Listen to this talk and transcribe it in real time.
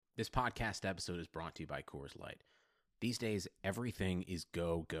This podcast episode is brought to you by Coors Light. These days, everything is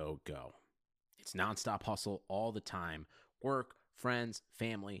go, go, go. It's nonstop hustle all the time. Work, friends,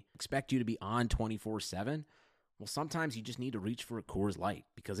 family expect you to be on 24/7. Well, sometimes you just need to reach for a Coors Light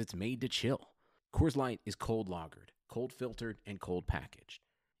because it's made to chill. Coors Light is cold lagered, cold filtered, and cold packaged.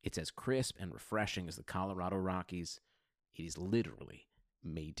 It's as crisp and refreshing as the Colorado Rockies. It is literally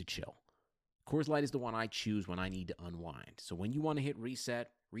made to chill. Coors Light is the one I choose when I need to unwind. So when you want to hit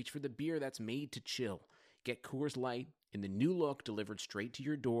reset, reach for the beer that's made to chill. Get Coors Light in the new look delivered straight to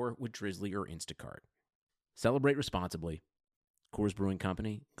your door with Drizzly or Instacart. Celebrate responsibly. Coors Brewing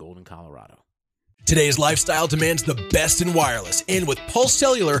Company, Golden, Colorado. Today's lifestyle demands the best in wireless, and with Pulse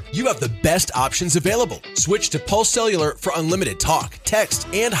Cellular, you have the best options available. Switch to Pulse Cellular for unlimited talk, text,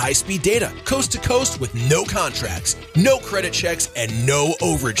 and high-speed data, coast to coast with no contracts, no credit checks, and no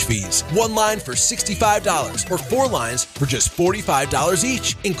overage fees. One line for $65 or four lines for just $45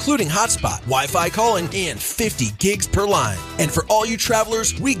 each, including hotspot, Wi-Fi calling, and 50 gigs per line. And for all you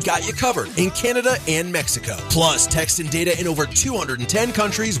travelers, we got you covered in Canada and Mexico. Plus, text and data in over 210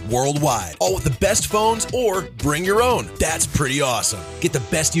 countries worldwide, all with the best phones or bring your own. That's pretty awesome. Get the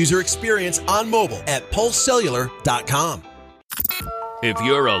best user experience on mobile at pulsecellular.com. If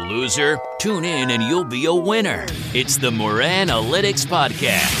you're a loser, tune in and you'll be a winner. It's the Moranalytics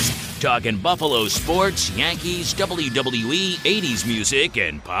Podcast. Talking Buffalo sports, Yankees, WWE, 80s music,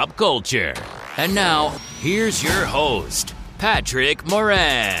 and pop culture. And now, here's your host, Patrick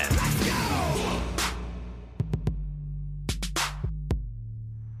Moran.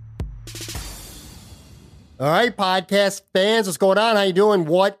 All right, podcast fans, what's going on? How you doing?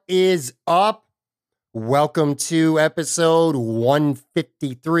 What is up? Welcome to episode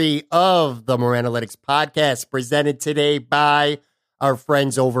 153 of the Moranalytics Podcast, presented today by our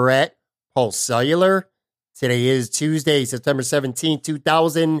friends over at Pulse Cellular. Today is Tuesday, September 17th,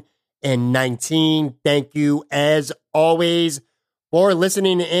 2019. Thank you, as always, for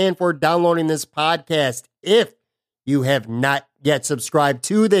listening and for downloading this podcast. If you have not yet subscribed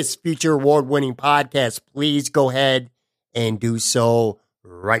to this future award-winning podcast, please go ahead and do so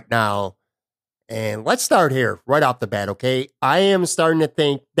right now. And let's start here right off the bat, okay? I am starting to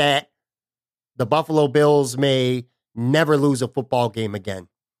think that the Buffalo Bills may never lose a football game again.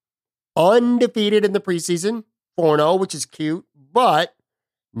 Undefeated in the preseason, 4-0, which is cute, but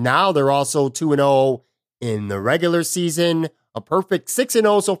now they're also 2-0 in the regular season, a perfect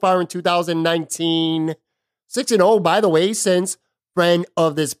 6-0 so far in 2019. 6-0, by the way, since friend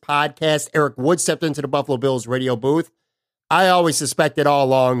of this podcast, Eric Wood, stepped into the Buffalo Bills radio booth. I always suspected all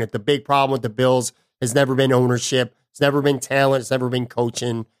along that the big problem with the Bills has never been ownership. It's never been talent. It's never been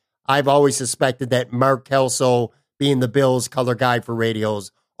coaching. I've always suspected that Mark Kelso, being the Bills color guy for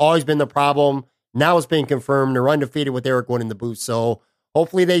radios, always been the problem. Now it's been confirmed. They're undefeated with Eric Wood in the booth. So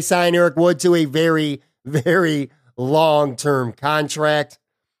hopefully they sign Eric Wood to a very, very long-term contract.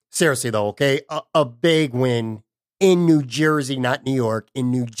 Seriously, though, okay, a big win in New Jersey, not New York, in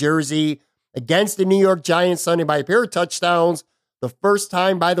New Jersey against the New York Giants Sunday by a pair of touchdowns. The first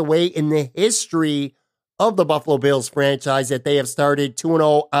time, by the way, in the history of the Buffalo Bills franchise that they have started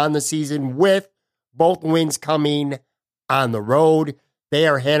 2-0 on the season with both wins coming on the road. They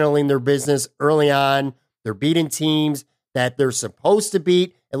are handling their business early on. They're beating teams that they're supposed to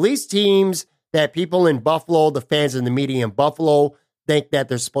beat, at least teams that people in Buffalo, the fans and the media in Buffalo, think that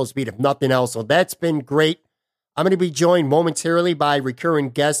they're supposed to beat, if nothing else. So that's been great. I'm going to be joined momentarily by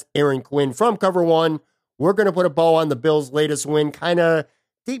recurring guest Aaron Quinn from Cover One. We're going to put a bow on the Bills' latest win, kind of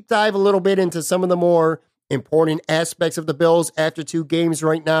deep dive a little bit into some of the more important aspects of the Bills after two games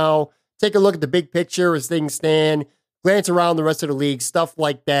right now. Take a look at the big picture as things stand, glance around the rest of the league, stuff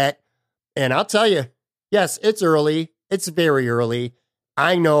like that. And I'll tell you, yes, it's early. It's very early.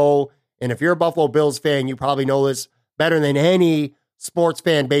 I know. And if you're a Buffalo Bills fan, you probably know this better than any sports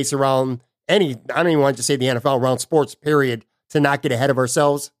fan base around I don't even want to say the NFL, around sports, period, to not get ahead of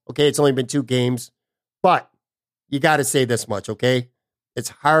ourselves. Okay, it's only been two games, but you got to say this much, okay? It's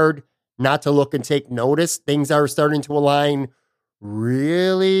hard not to look and take notice. Things are starting to align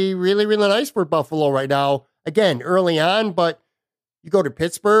really, really, really nice for Buffalo right now. Again, early on, but you go to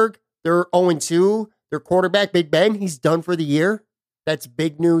Pittsburgh, they're 0-2. Their quarterback, Big Ben, he's done for the year. That's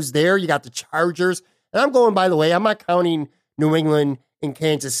big news there. You got the Chargers. And I'm going, by the way, I'm not counting New England in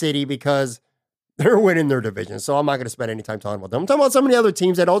Kansas City because they're winning their division. So I'm not going to spend any time talking about them. I'm talking about some of the other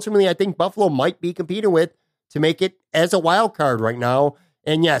teams that ultimately I think Buffalo might be competing with to make it as a wild card right now.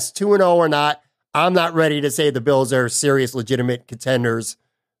 And yes, 2-0 or not, I'm not ready to say the Bills are serious, legitimate contenders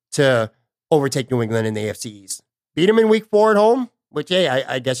to overtake New England in the AFC East. Beat them in week 4 at home, which, hey,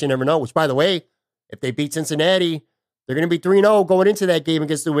 I guess you never know. Which, by the way, if they beat Cincinnati, They're going to be 3-0 going into that game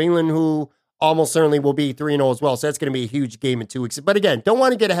against New England, who almost certainly will be 3-0 as well. So that's going to be a huge game in 2 weeks. But again, don't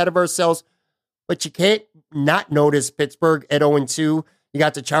want to get ahead of ourselves, but you can't not notice Pittsburgh at 0-2. You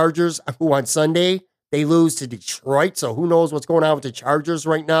got the Chargers, who on Sunday, they lose to Detroit. So who knows what's going on with the Chargers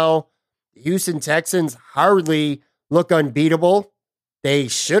right now. The Houston Texans hardly look unbeatable. They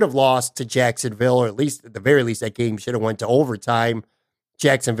should have lost to Jacksonville, or at least at the very least, that game should have went to overtime.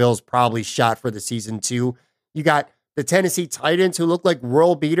 Jacksonville's probably shot for the season too. You got the Tennessee Titans, who look like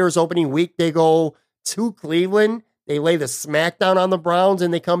world beaters opening week. They go to Cleveland. They lay the smackdown on the Browns,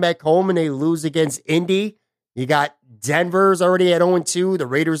 and they come back home and they lose against Indy. You got Denver's already at 0-2. The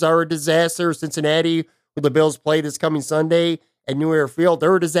Raiders are a disaster. Cincinnati, who the Bills play this coming Sunday at New Era Field,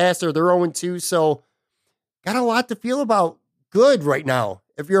 they're a disaster. They're 0-2. So got a lot to feel about good right now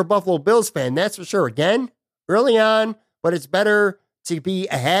if you're a Buffalo Bills fan, that's for sure. Again, early on, but it's better to be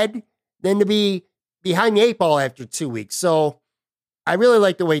ahead than to be behind the 8 ball after 2 weeks. So I really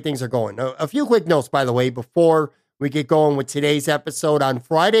like the way things are going. A few quick notes, by the way, before we get going with today's episode. On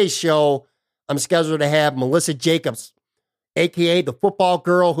Friday's show, I'm scheduled to have Melissa Jacobs, a.k.a. the football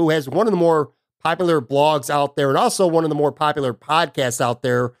girl, who has one of the more popular blogs out there and also one of the more popular podcasts out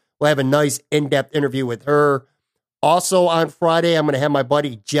there. We'll have a nice in-depth interview with her. Also on Friday, I'm going to have my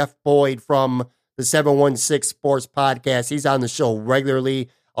buddy Jeff Boyd from the 716 Sports Podcast. He's on the show regularly.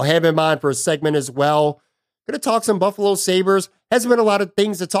 I'll have him on for a segment as well. Going to talk some Buffalo Sabres. Hasn't been a lot of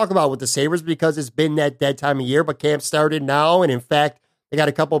things to talk about with the Sabres because it's been that dead time of year, but camp started now. And in fact, they got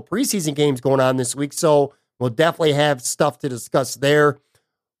a couple of preseason games going on this week. So we'll definitely have stuff to discuss there.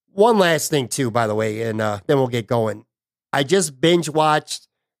 One last thing too, by the way, and then we'll get going. I just binge watched.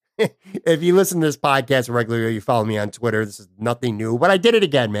 If you listen to this podcast regularly or you follow me on Twitter, this is nothing new, but I did it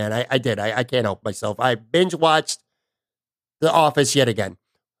again, man. I did. I can't help myself. I binge watched The Office yet again.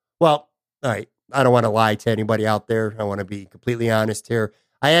 Well, all right. I don't want to lie to anybody out there. I want to be completely honest here.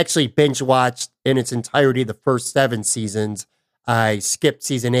 I actually binge watched in its entirety the first 7 seasons. I skipped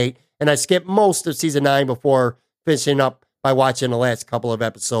season 8 and I skipped most of season 9 before finishing up by watching the last couple of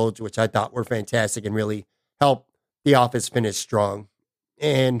episodes, which I thought were fantastic and really helped The Office finish strong.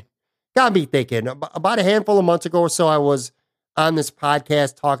 And got me thinking, about a handful of months ago or so, I was on this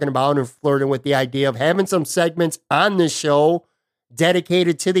podcast talking about and flirting with the idea of having some segments on this show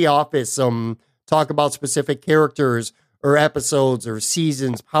dedicated to The Office. Talk about specific characters or episodes or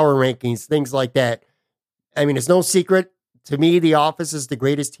seasons, power rankings, things like that. I mean, it's no secret. To me, The Office is the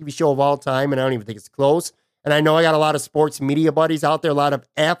greatest TV show of all time, and I don't even think it's close. And I know I got a lot of sports media buddies out there, a lot of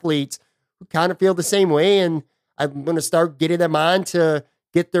athletes who kind of feel the same way, and I'm going to start getting them on to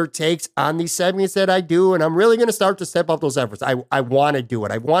get their takes on these segments that I do, and I'm really going to start to step up those efforts. I want to do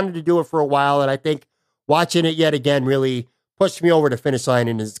it. I wanted to do it for a while, and I think watching it yet again really pushed me over the finish line,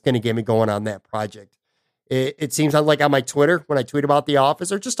 and it's going to get me going on that project. It seems like on my Twitter, when I tweet about The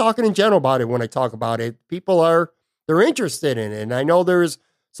Office, or just talking in general about it when I talk about it, they're interested in it. And I know there's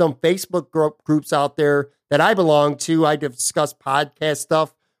some Facebook groups out there that I belong to. I discuss podcast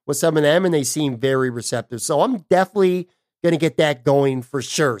stuff with some of them, and they seem very receptive. So I'm definitely going to get that going for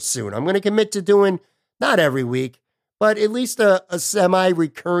sure soon. I'm going to commit to doing, not every week, but at least a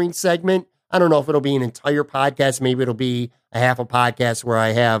semi-recurring segment. I don't know if it'll be an entire podcast. Maybe it'll be a half a podcast where I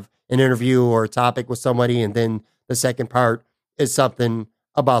have an interview or a topic with somebody, and then the second part is something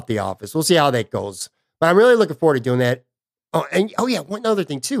about The Office. We'll see how that goes. But I'm really looking forward to doing that. Oh yeah, one other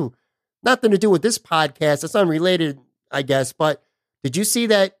thing too. Nothing to do with this podcast. It's unrelated, I guess. But did you see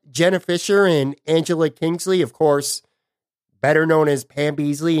that Jenna Fisher and Angela Kingsley, of course, better known as Pam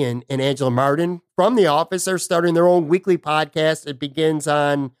Beasley and Angela Martin from The Office, are starting their own weekly podcast. It begins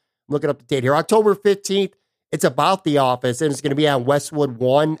on, I'm looking up the date here, October 15th. It's about The Office, and it's going to be on Westwood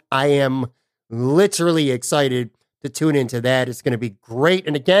One. I am literally excited to tune into that. It's going to be great.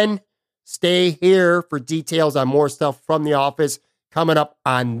 And again, stay here for details on more stuff from The Office coming up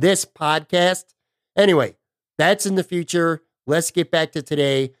on this podcast. Anyway, that's in the future. Let's get back to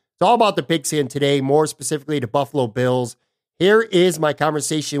today. It's all about the Pigskin today, more specifically the Buffalo Bills. Here is my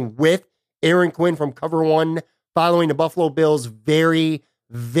conversation with Aaron Quinn from Cover One following the Buffalo Bills' very,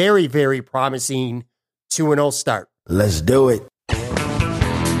 very, very promising 2-0 start. Let's do it.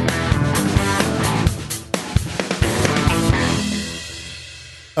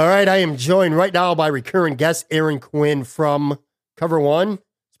 All right, I am joined right now by recurring guest Aaron Quinn from Cover One.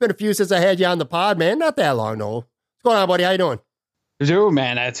 It's been a few since I had you on the pod, man. Not that long, though. What's going on, buddy? How you doing? Dude,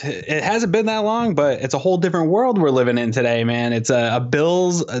 man, it hasn't been that long, but it's a whole different world we're living in today, man. It's a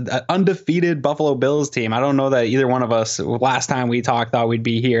Bills, an undefeated Buffalo Bills team. I don't know that either one of us, last time we talked, thought we'd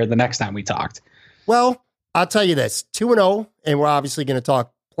be here the next time we talked. Well, I'll tell you this, 2-0, and we're obviously going to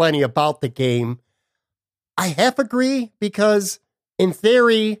talk plenty about the game. I half agree because in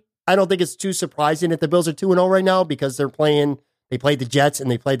theory, I don't think it's too surprising that the Bills are 2-0 right now because they played the Jets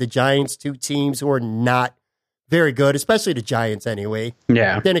and they played the Giants, two teams who are not very good, especially the Giants anyway.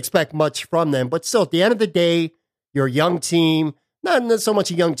 Yeah. Didn't expect much from them. But still, at the end of the day, you're a young team. Not so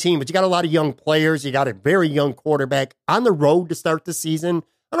much a young team, but you got a lot of young players. You got a very young quarterback on the road to start the season.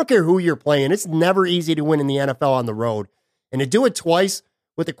 I don't care who you're playing. It's never easy to win in the NFL on the road. And to do it twice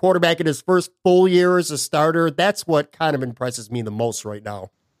with the quarterback in his first full year as a starter, that's what kind of impresses me the most right now.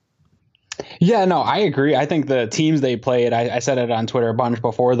 Yeah, no, I agree. I think the teams they played, I said it on Twitter a bunch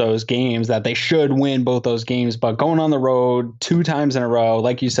before those games, that they should win both those games. But going on the road 2 times in a row,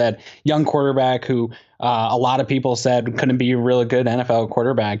 like you said, young quarterback who a lot of people said couldn't be a really good NFL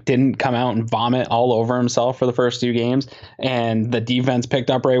quarterback, didn't come out and vomit all over himself for the first 2 games. And the defense picked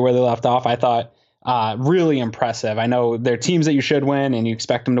up right where they left off. I thought really impressive. I know they're teams that you should win and you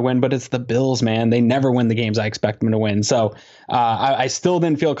expect them to win, but it's the Bills, man. They never win the games I expect them to win. So I still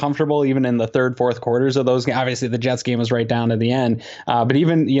didn't feel comfortable even in the third, fourth quarters of those. Obviously, the Jets game was right down to the end. But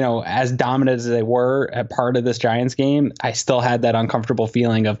even, as dominant as they were at part of this Giants game, I still had that uncomfortable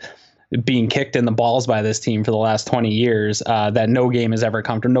feeling of being kicked in the balls by this team for the last 20 years, that no game is ever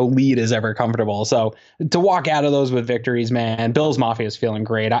comfortable, no lead is ever comfortable. So to walk out of those with victories, man, Bills Mafia is feeling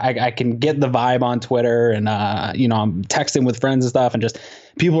great. I can get the vibe on Twitter and, I'm texting with friends and stuff, and just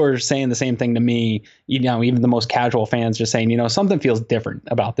people are saying the same thing to me, even the most casual fans just saying, something feels different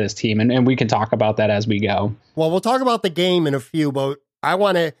about this team. And we can talk about that as we go. Well, we'll talk about the game in a few, but I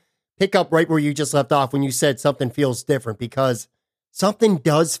want to pick up right where you just left off when you said something feels different, because something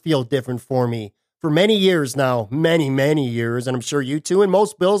does feel different for me. For many years now, many, many years, and I'm sure you too, and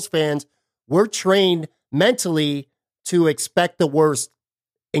most Bills fans, we're trained mentally to expect the worst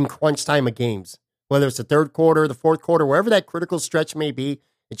in crunch time of games. Whether it's the third quarter, the fourth quarter, wherever that critical stretch may be,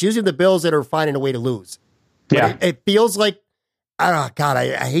 it's usually the Bills that are finding a way to lose. Yeah. But it feels like,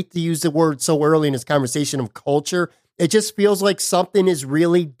 I hate to use the word so early in this conversation of culture. It just feels like something is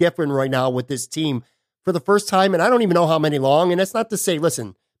really different right now with this team. For the first time, and I don't even know how many long, and that's not to say,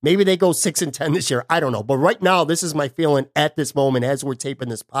 listen, maybe they go 6-10 this year. I don't know. But right now, this is my feeling at this moment as we're taping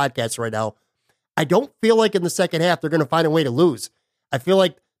this podcast right now. I don't feel like in the second half they're going to find a way to lose. I feel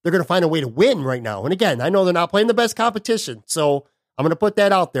like they're going to find a way to win right now. And again, I know they're not playing the best competition, so I'm going to put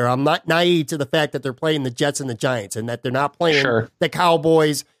that out there. I'm not naive to the fact that they're playing the Jets and the Giants and that they're not playing the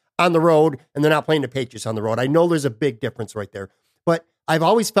Cowboys on the road and they're not playing the Patriots on the road. I know there's a big difference right there. But I've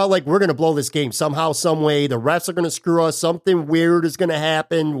always felt like we're going to blow this game somehow, some way. The refs are going to screw us. Something weird is going to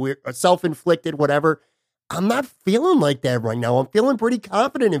happen. We're self-inflicted, whatever. I'm not feeling like that right now. I'm feeling pretty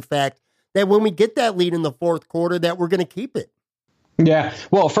confident, in fact, that when we get that lead in the fourth quarter, that we're going to keep it. Yeah.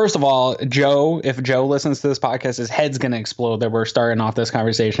 Well, first of all, Joe, if Joe listens to this podcast, his head's going to explode that we're starting off this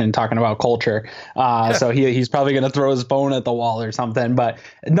conversation talking about culture. So he's probably going to throw his phone at the wall or something. But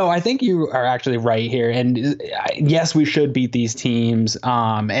no, I think you are actually right here. And yes, we should beat these teams.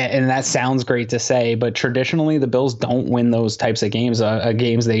 And that sounds great to say, but traditionally the Bills don't win those types of games,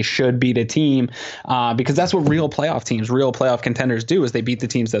 games they should beat a team, because that's what real playoff teams, real playoff contenders do, is they beat the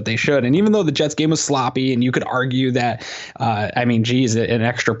teams that they should. And even though the Jets game was sloppy and you could argue that, an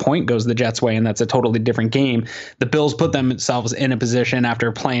extra point goes the Jets' way, and that's a totally different game. The Bills put themselves in a position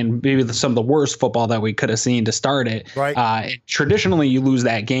after playing maybe some of the worst football that we could have seen to start it. Right. Traditionally, you lose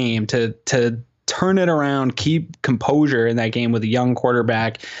that game to turn it around, keep composure in that game with a young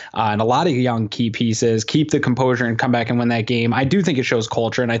quarterback and a lot of young key pieces, keep the composure and come back and win that game. I do think it shows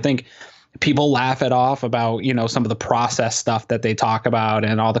culture, and I think people laugh it off about, some of the process stuff that they talk about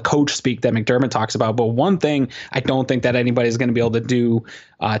and all the coach speak that McDermott talks about. But one thing I don't think that anybody's going to be able to do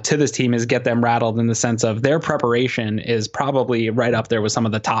to this team is get them rattled, in the sense of their preparation is probably right up there with some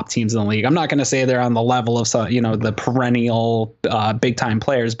of the top teams in the league. I'm not going to say they're on the level of some, the perennial big time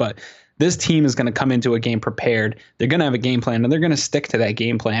players, but this team is going to come into a game prepared. They're going to have a game plan, and they're going to stick to that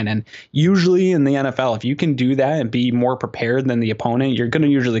game plan. And usually in the NFL, if you can do that and be more prepared than the opponent, you're going to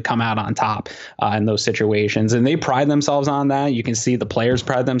usually come out on top in those situations. And they pride themselves on that. You can see the players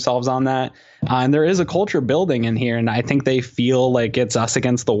pride themselves on that. And there is a culture building in here, and I think they feel like it's us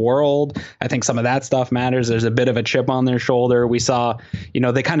against the world. I think some of that stuff matters. There's a bit of a chip on their shoulder. We saw,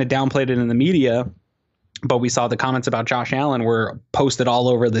 they kind of downplayed it in the media, but we saw the comments about Josh Allen were posted all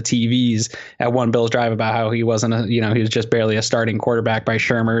over the TVs at one Bills drive about how he wasn't he was just barely a starting quarterback by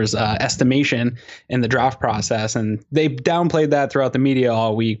Shermer's estimation in the draft process. And they downplayed that throughout the media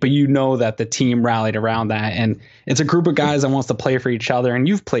all week, but that the team rallied around that. And it's a group of guys that wants to play for each other. And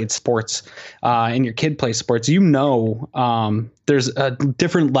you've played sports and your kid plays sports, there's a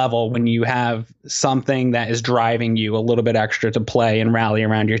different level when you have something that is driving you a little bit extra to play and rally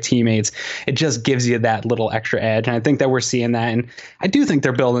around your teammates. It just gives you that little extra edge. And I think that we're seeing that. And I do think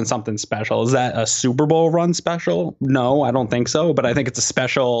they're building something special. Is that a Super Bowl run special? No, I don't think so. But I think it's a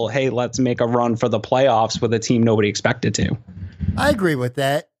special, hey, let's make a run for the playoffs with a team nobody expected to. I agree with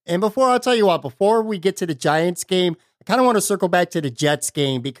that. And before we get to the Giants game, I kind of want to circle back to the Jets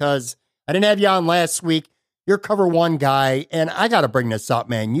game because I didn't have you on last week. You're Cover One guy, and I got to bring this up,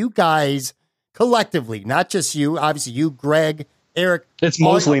 man. You guys collectively, not just you, obviously you, Greg, Eric. It's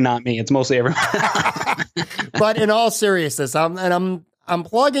mostly not me. It's mostly everyone. But in all seriousness, I'm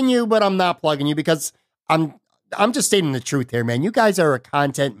plugging you, but I'm not plugging you because I'm just stating the truth here, man. You guys are a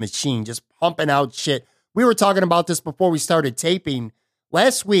content machine, just pumping out shit. We were talking about this before we started taping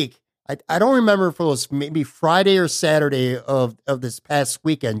last week. I don't remember if it was maybe Friday or Saturday of this past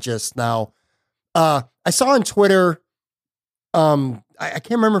weekend just now. I saw on Twitter, I can't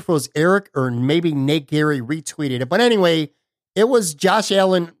remember if it was Eric or maybe Nate Gary retweeted it. But anyway, it was Josh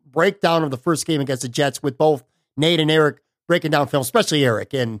Allen breakdown of the first game against the Jets with both Nate and Eric breaking down film, especially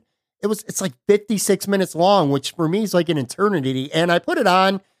Eric. And it's like 56 minutes long, which for me is like an eternity. And I put it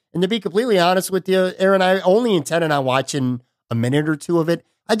on, and to be completely honest with you, Aaron, I only intended on watching a minute or two of it.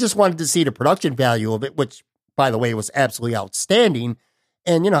 I just wanted to see the production value of it, which, by the way, was absolutely outstanding.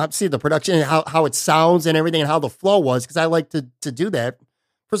 And, see the production and how it sounds and everything and how the flow was, because I like to do that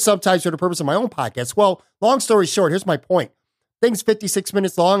for sometimes for the purpose of my own podcast. Well, long story short, here's my point. Thing's 56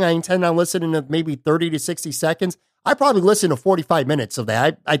 minutes long. I intend on listening to maybe 30 to 60 seconds. I probably listened to 45 minutes of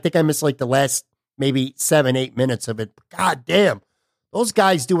that. I think I missed like the last maybe 7-8 minutes of it. God damn, those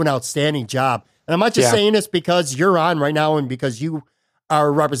guys do an outstanding job. And I'm not just saying this because you're on right now and because you are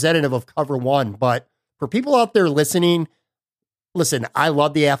a representative of Cover One, but for people out there listening, listen, I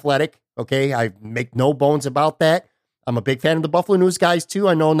love The Athletic, okay? I make no bones about that. I'm a big fan of the Buffalo News guys, too.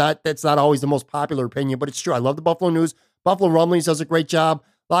 I know that's not always the most popular opinion, but it's true. I love the Buffalo News. Buffalo Rumblings does a great job.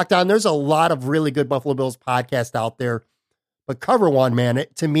 Locked On, there's a lot of really good Buffalo Bills podcasts out there. But Cover One, man,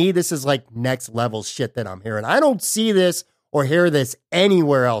 to me, this is like next level shit that I'm hearing. I don't see this or hear this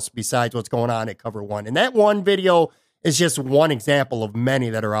anywhere else besides what's going on at Cover One. And that one video is just one example of many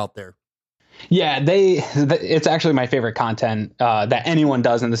that are out there. Yeah, it's actually my favorite content that anyone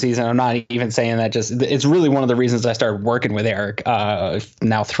does in the season. I'm not even saying that, just it's really one of the reasons I started working with Eric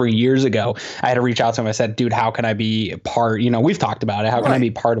now 3 years ago. I had to reach out to him. I said, dude, how can I be part? We've talked about it. How can I be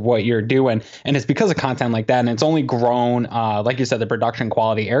part of what you're doing? And it's because of content like that. And it's only grown. Like you said, the production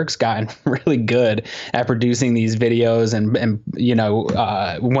quality. Eric's gotten really good at producing these videos and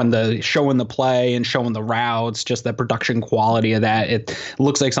when the showing the play and showing the routes, just the production quality of that. It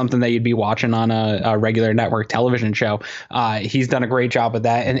looks like something that you'd be watching on a regular network television show. He's done a great job with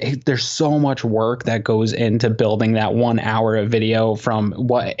that. And there's so much work that goes into building that 1 hour of video, from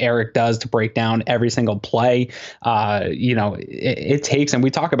what Eric does to break down every single play. It takes, and we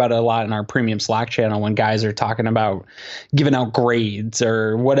talk about it a lot in our premium Slack channel when guys are talking about giving out grades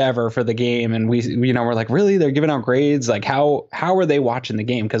or whatever for the game. And we're like, really? They're giving out grades? Like how are they watching the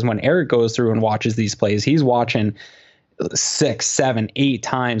game? Because when Eric goes through and watches these plays, he's watching 6, 7, 8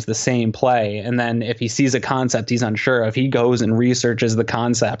 times the same play. And then if he sees a concept he's unsure of, he goes and researches the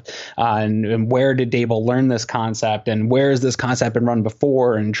concept and where did Daboll learn this concept and where has this concept been run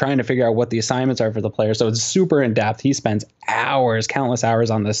before, and trying to figure out what the assignments are for the player. So it's super in depth. He spends countless hours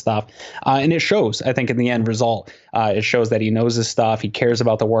on this stuff. And it shows, I think, in the end result. It shows that he knows his stuff. He cares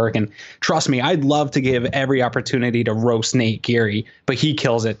about the work. And trust me, I'd love to give every opportunity to roast Nate Geary, but he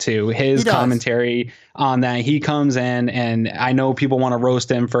kills it too. His commentary on that, he comes in, and I know people want to roast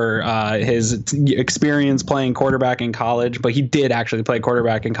him for his experience playing quarterback in college, but he did actually play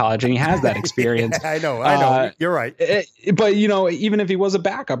quarterback in college, and he has that experience. I know. You're right. But, even if he was a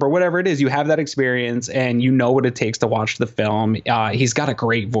backup or whatever it is, you have that experience and you know what it takes to watch the film. He's got a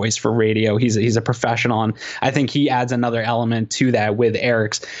great voice for radio. He's a professional, and I think he adds another element to that with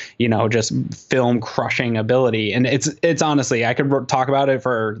Eric's, just film crushing ability. And it's honestly, I could talk about it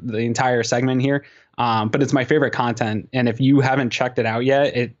for the entire segment here. But it's my favorite content. And if you haven't checked it out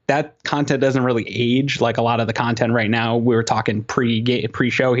yet, that content doesn't really age like a lot of the content right now. We were talking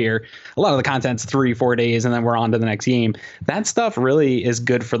pre-show here. A lot of the content's 3-4 days and then we're on to the next game. That stuff really is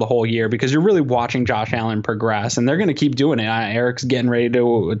good for the whole year because you're really watching Josh Allen progress, and they're going to keep doing it. Eric's getting ready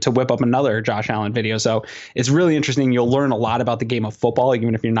to whip up another Josh Allen video. So it's really interesting. You'll learn a lot about the game of football.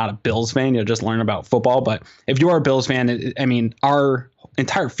 Even if you're not a Bills fan, you'll just learn about football. But if you are a Bills fan, our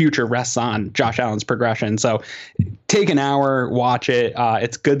entire future rests on Josh Allen's progression. So take an hour, watch it.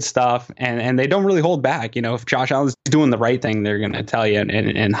 It's good stuff. And they don't really hold back. If Josh Allen's doing the right thing, they're going to tell you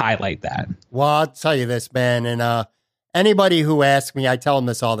and highlight that. Well, I'll tell you this, man. And anybody who asks me, I tell them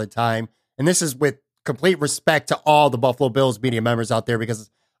this all the time. And this is with complete respect to all the Buffalo Bills media members out there, because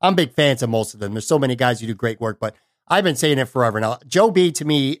I'm big fans of most of them. There's so many guys who do great work, but I've been saying it forever. Now, Joe B to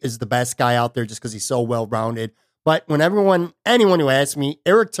me is the best guy out there just because he's so well-rounded. But when anyone who asks me,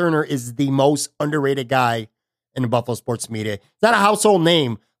 Eric Turner is the most underrated guy in the Buffalo sports media. It's not a household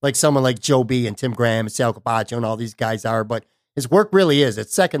name like someone like Joe B and Tim Graham and Sal Capaccio and all these guys are, but his work really is.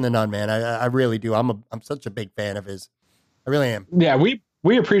 It's second to none, man. I really do. I'm such a big fan of his. I really am. Yeah,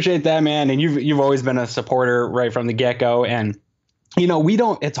 we appreciate that, man. And you've always been a supporter right from the get-go. And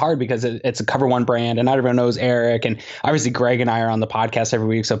it's hard because it's a Cover One brand and not everyone knows Eric. And obviously Greg and I are on the podcast every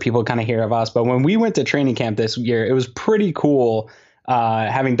week, so people kind of hear of us. But when we went to training camp this year, it was pretty cool.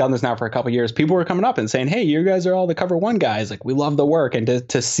 Having done this now for a couple of years, people were coming up and saying, hey, you guys are all the Cover One guys. Like, we love the work. And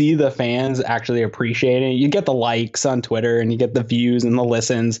to see the fans actually appreciating it, you get the likes on Twitter and you get the views and the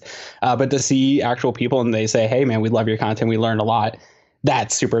listens. But to see actual people and they say, hey, man, we love your content. We learned a lot.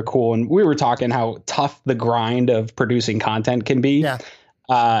 That's super cool. And we were talking how tough the grind of producing content can be. Yeah.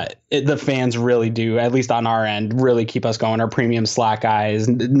 The fans really do, at least on our end, really keep us going. Our premium Slack guys,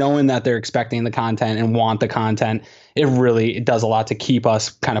 knowing that they're expecting the content and want the content, it does a lot to keep us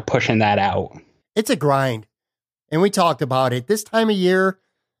kind of pushing that out. It's a grind. And we talked about it. This time of year,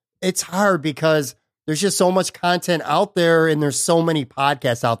 it's hard because there's just so much content out there and there's so many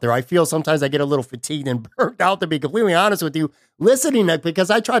podcasts out there. I feel sometimes I get a little fatigued and burnt out, to be completely honest with you, listening, because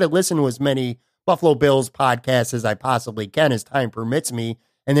I try to listen to as many Buffalo Bills podcasts as I possibly can as time permits me.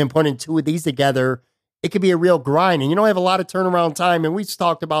 And then putting two of these together, it could be a real grind. And I have a lot of turnaround time. And we've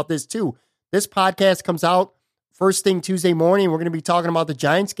talked about this too. This podcast comes out first thing Tuesday morning. We're going to be talking about the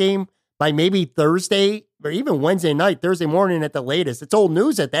Giants game by maybe Thursday or even Wednesday night, Thursday morning at the latest. It's old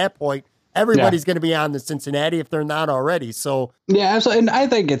news at that point. Everybody's going to be on the Cincinnati if they're not already. So yeah, absolutely. And I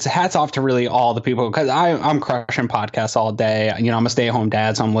think it's hats off to really all the people, because I'm crushing podcasts all day. I'm a stay-at-home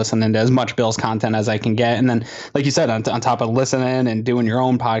dad, so I'm listening to as much Bills content as I can get. And then, like you said, on top of listening and doing your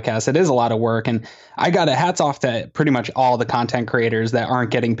own podcast, it is a lot of work. And I got hats off to pretty much all the content creators that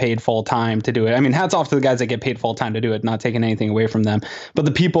aren't getting paid full time to do it. I mean, hats off to the guys that get paid full time to do it, not taking anything away from them. But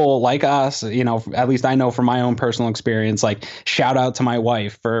the people like us, at least I know from my own personal experience, like, shout out to my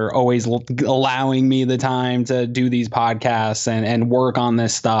wife for always allowing me the time to do these podcasts and work on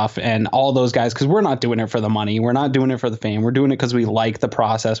this stuff, and all those guys, because we're not doing it for the money. We're not doing it for the fame. We're doing it because we like the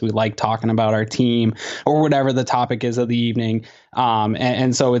process. We like talking about our team or whatever the topic is of the evening.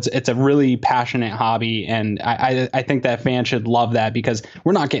 And so it's a really passionate hobby. And I think that fans should love that, because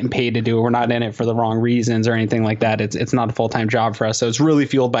we're not getting paid to do it. We're not in it for the wrong reasons or anything like that. It's not a full-time job for us. So it's really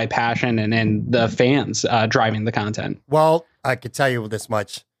fueled by passion and the fans driving the content. Well, I could tell you this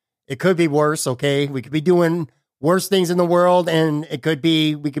much. It could be worse, okay? We could be doing worse things in the world, and we could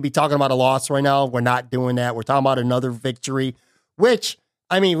be talking about a loss right now. We're not doing that. We're talking about another victory, which,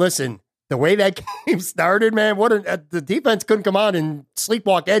 I mean, listen, the way that game started, man, the defense couldn't come out and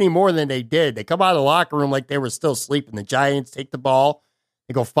sleepwalk any more than they did. They come out of the locker room like they were still sleeping. The Giants take the ball.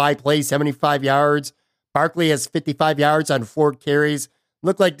 They go 5 plays, 75 yards. Barkley has 55 yards on 4 carries.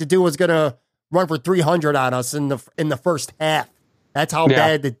 Looked like the dude was going to run for 300 on us in the first half. That's how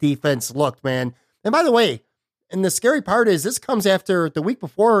bad the defense looked, man. And by the way, and the scary part is this comes after the week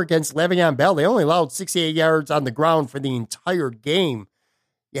before against Le'Veon Bell. They only allowed 68 yards on the ground for the entire game.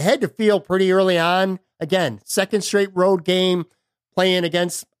 You had to feel pretty early on. Again, second straight road game, playing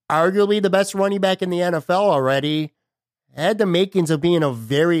against arguably the best running back in the NFL already. Had the makings of being a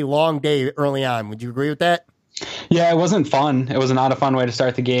very long day early on. Would you agree with that? Yeah, it wasn't fun. It was not a fun way to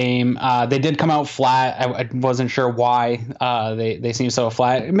start the game. They did come out flat. I wasn't sure why they seemed so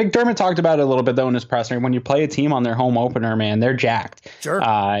flat. McDermott talked about it a little bit, though, in his presser. When you play a team on their home opener, man, they're jacked. Sure.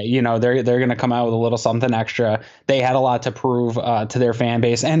 They're going to come out with a little something extra. They had a lot to prove to their fan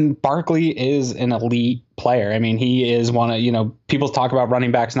base. And Barkley is an elite player. I mean, he is one of, people talk about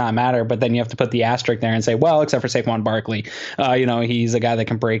running backs not matter, but then you have to put the asterisk there and say, well, except for Saquon Barkley, he's a guy that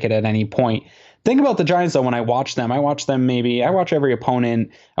can break it at any point. Think about the Giants, though. When I watch them, I watch every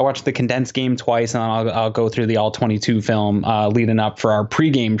opponent. I watch the condensed game twice, and I'll go through the all 22 film leading up for our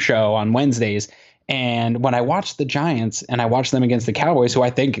pregame show on Wednesdays. And when I watch the Giants and I watch them against the Cowboys, who I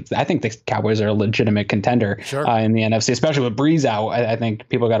think the Cowboys are a legitimate contender in the NFC, especially with Breeze out. I think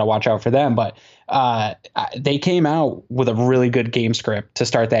people got to watch out for them. But they came out with a really good game script to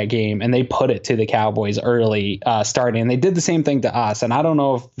start that game, and they put it to the Cowboys early starting. And they did the same thing to us. And I don't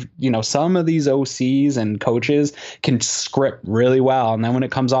know if, some of these OCs and coaches can script really well. And then when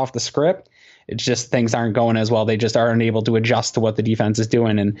it comes off the script, it's just things aren't going as well. They just aren't able to adjust to what the defense is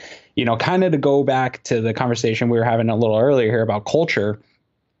doing. And, kind of to go back to the conversation we were having a little earlier here about culture,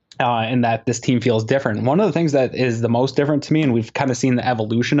 and that this team feels different. One of the things that is the most different to me, and we've kind of seen the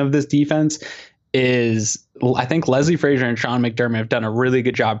evolution of this defense, is I think Leslie Frazier and Sean McDermott have done a really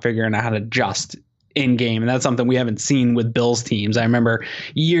good job figuring out how to adjust in game. And that's something we haven't seen with Bills teams. I remember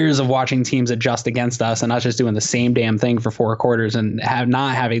years of watching teams adjust against us and not just doing the same damn thing for 4 quarters and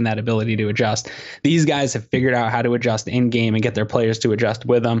not having that ability to adjust. These guys have figured out how to adjust in game and get their players to adjust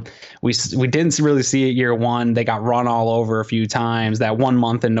with them. We didn't really see it year one. They got run all over a few times. That 1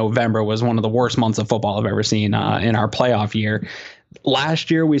 month in November was one of the worst months of football I've ever seen in our playoff year. Last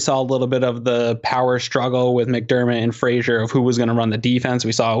year, we saw a little bit of the power struggle with McDermott and Frazier of who was going to run the defense.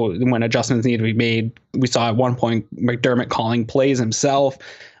 We saw when adjustments needed to be made. We saw at one point McDermott calling plays himself.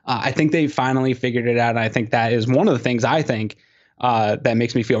 I think they finally figured it out. And I think that is one of the things that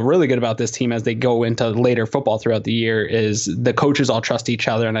makes me feel really good about this team as they go into later football throughout the year is the coaches all trust each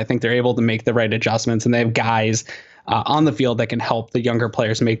other. And I think they're able to make the right adjustments, and they have guys on the field that can help the younger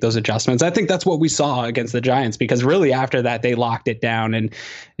players make those adjustments. I think that's what we saw against the Giants, because really after that, they locked it down, and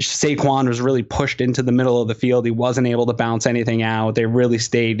Saquon was really pushed into the middle of the field. He wasn't able to bounce anything out. They really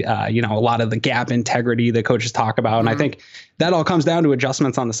stayed, a lot of the gap integrity that coaches talk about. And I think that all comes down to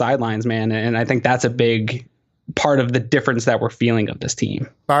adjustments on the sidelines, man. And I think that's a big part of the difference that we're feeling of this team.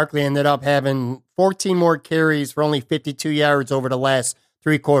 Barkley ended up having 14 more carries for only 52 yards over the last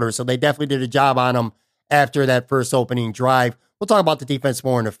 3 quarters. So they definitely did a job on him after that first opening drive. We'll talk about the defense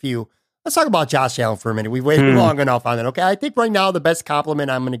more in a few. Let's talk about Josh Allen for a minute. We've waited long enough on it. Okay. I think right now the best compliment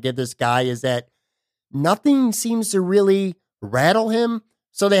I'm going to give this guy is that nothing seems to really rattle him.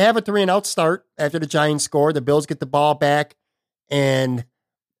 So they have a 3-and-out start after the Giants score. The Bills get the ball back, and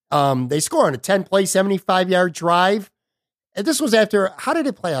they score on a 10-play, 75-yard drive. And this was after, how did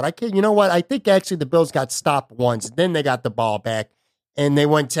it play out? You know what? I think actually the Bills got stopped once. Then they got the ball back, and they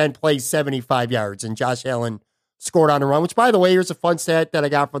went 10 plays, 75 yards, and Josh Allen scored on a run, which, by the way, here's a fun stat that I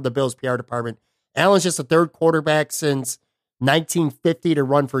got from the Bills PR department. Allen's just the 3rd quarterback since 1950 to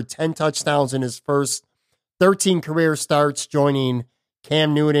run for 10 touchdowns in his first 13 career starts, joining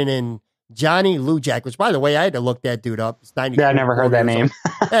Cam Newton and Johnny Lujack, which, by the way, I had to look that dude up. I never heard that name.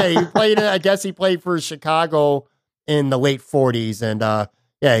 Hey, he played for Chicago in the late 40s, and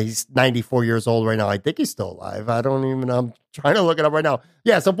he's 94 years old right now. I think he's still alive. I'm trying to look it up right now.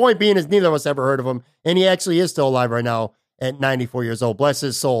 Yeah, so point being is neither of us ever heard of him, and he actually is still alive right now at 94 years old. Bless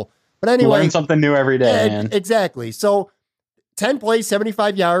his soul. But anyway. Learn something new every day, man. Exactly. So 10 plays,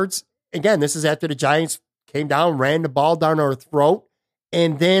 75 yards. Again, this is after the Giants came down, ran the ball down our throat,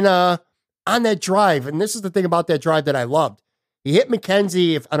 and then on that drive, and this is the thing about that drive that I loved, he hit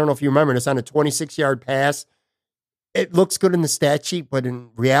McKenzie, I don't know if you remember this, on a 26-yard pass. It looks good in the stat sheet, but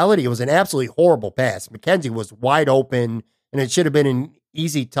in reality, it was an absolutely horrible pass. McKenzie was wide open, and it should have been an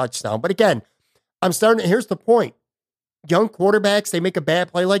easy touchdown. But again, here's the point. Young quarterbacks, they make a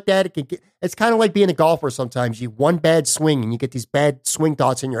bad play like that. It's kind of like being a golfer sometimes. You one bad swing, and you get these bad swing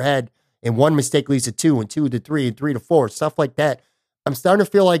thoughts in your head, and one mistake leads to 2, and 2 to 3, and 3 to 4, stuff like that. I'm starting to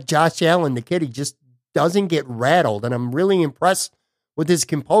feel like Josh Allen, the kid, he just doesn't get rattled, and I'm really impressed with his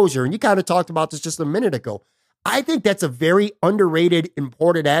composure. And you kind of talked about this just a minute ago. I think that's a very underrated,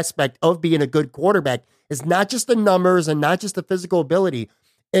 important aspect of being a good quarterback. It's not just the numbers and not just the physical ability.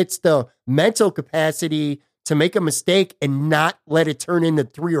 It's the mental capacity to make a mistake and not let it turn into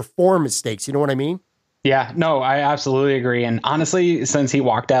 3 or 4 mistakes. You know what I mean? Yeah, no, I absolutely agree. And honestly, since he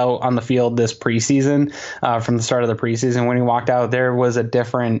walked out on the field this preseason, from the start of the preseason, when he walked out, there was a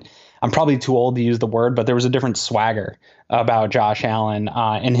different, I'm probably too old to use the word, but there was a different swagger about Josh Allen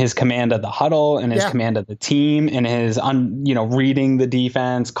in his command of the huddle and his command of the team and his, reading the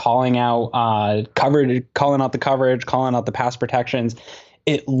defense, calling out coverage, calling out the coverage, calling out the pass protections.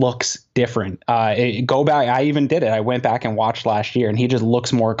 It looks different. Go back. I even did it. I went back and watched last year, and he just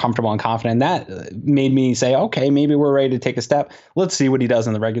looks more comfortable and confident. That made me say, okay, maybe we're ready to take a step. Let's see what he does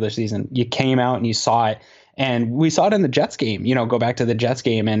in the regular season. You came out and you saw it, and we saw it in the Jets game. Go back to the Jets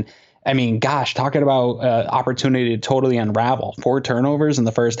game, and I mean, gosh, talking about opportunity to totally unravel. 4 turnovers in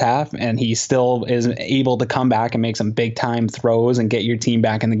the first half, and he still is able to come back and make some big time throws and get your team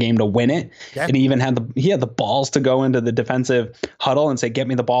back in the game to win it. Yeah. And he even had the balls to go into the defensive huddle and say, "Get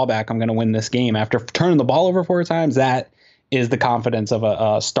me the ball back. I'm going to win this game." After turning the ball over 4 times, that is the confidence of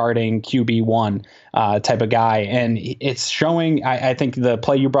a starting QB1 type of guy. And it's showing. I think the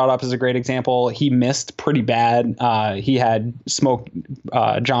play you brought up is a great example. He missed pretty bad. He had smoked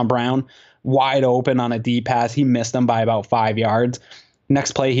John Brown wide open on a deep pass. He missed him by about 5 yards.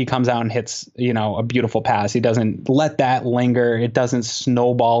 next play he comes out and hits, a beautiful pass. He doesn't let that linger. It doesn't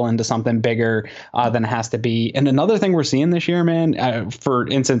snowball into something bigger than it has to be. And another thing we're seeing this year, man, for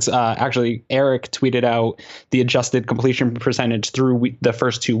instance, actually Eric tweeted out the adjusted completion percentage through the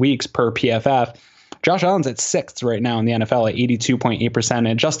first 2 weeks per PFF. Josh Allen's at 6th right now in the NFL at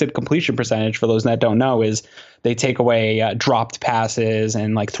 82.8%. Adjusted completion percentage, for those that don't know, is they take away dropped passes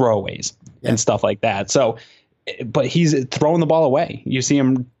and like throwaways and stuff like that. So, but he's throwing the ball away. You see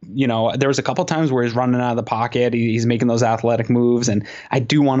him, there was a couple times where he's running out of the pocket. He's making those athletic moves. And I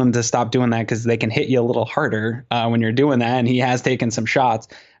do want him to stop doing that because they can hit you a little harder when you're doing that. And he has taken some shots,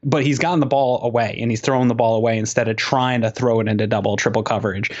 but he's gotten the ball away and he's throwing the ball away instead of trying to throw it into double, triple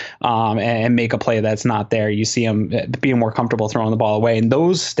coverage and make a play that's not there. You see him being more comfortable throwing the ball away. And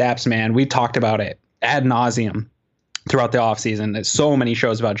those steps, man, we talked about it ad nauseum throughout the offseason. There's so many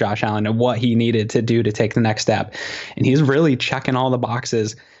shows about Josh Allen and what he needed to do to take the next step. And he's really checking all the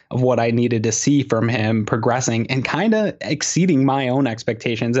boxes of what I needed to see from him progressing and kind of exceeding my own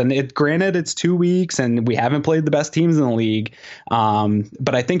expectations. And granted, it's 2 weeks and we haven't played the best teams in the league.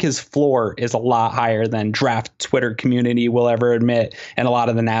 But I think his floor is a lot higher than draft Twitter community will ever admit. And a lot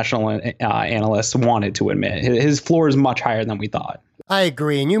of the national analysts wanted to admit. His floor is much higher than we thought. I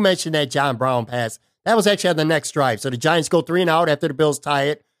agree. And you mentioned that John Brown pass. That was actually on the next drive. So the Giants go 3 and out after the Bills tie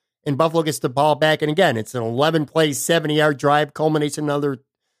it, and Buffalo gets the ball back. And again, it's an 11-play, 70-yard drive, culminates in another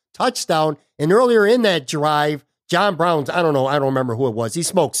touchdown. And earlier in that drive, John Brown's, I don't remember who it was. He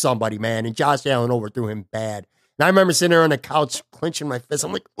smoked somebody, man, and Josh Allen overthrew him bad. And I remember sitting there on the couch, clenching my fist.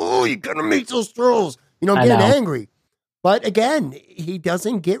 I'm like, oh, you're going to make those throws. I'm getting angry. But again, he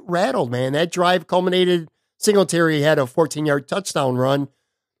doesn't get rattled, man. That drive culminated, Singletary had a 14-yard touchdown run.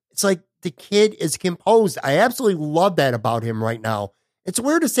 It's like, the kid is composed. I absolutely love that about him right now. It's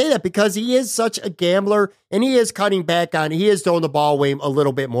weird to say that because he is such a gambler and he is cutting back on, he is throwing the ball away a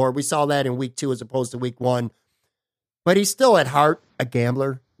little bit more. We saw that in week 2 as opposed to week 1, but he's still at heart a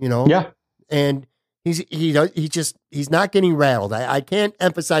gambler, Yeah. And he's not getting rattled. I can't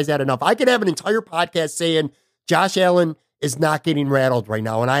emphasize that enough. I could have an entire podcast saying Josh Allen is not getting rattled right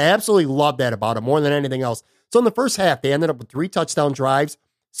now. And I absolutely love that about him more than anything else. So in the first half, they ended up with 3 touchdown drives,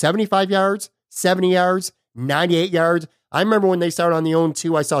 75 yards, 70 yards, 98 yards. I remember when they started on the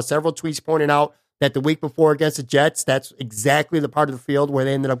 0-2, I saw several tweets pointing out that the week before against the Jets, that's exactly the part of the field where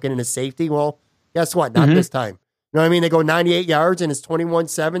they ended up getting a safety. Well, guess what? Not this time. You know what I mean? They go 98 yards and it's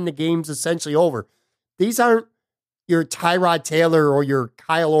 21-7. The game's essentially over. These aren't your Tyrod Taylor or your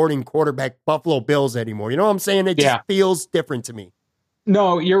Kyle Orton quarterback Buffalo Bills anymore. You know what I'm saying? It just feels different to me.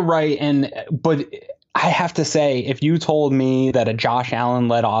 No, you're right. But I have to say, if you told me that a Josh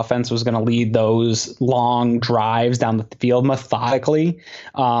Allen-led offense was going to lead those long drives down the field methodically,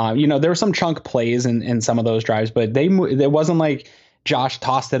 there were some chunk plays in some of those drives, but it wasn't like Josh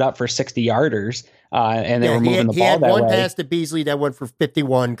tossed it up for 60-yarders and they were moving the ball that way. He had one pass to Beasley that went for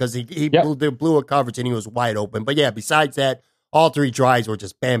 51 because he blew a coverage and he was wide open. But yeah, besides that, all 3 drives were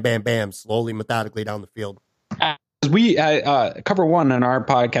just bam, bam, bam, slowly, methodically down the field. We cover one in our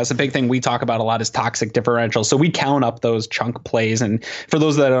podcast. A big thing we talk about a lot is toxic differentials. So we count up those chunk plays. And for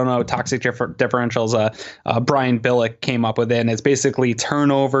those that don't know, toxic differentials, Brian Billick came up with it. And it's basically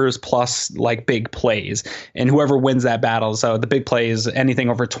turnovers plus like big plays. And whoever wins that battle, so the big play is anything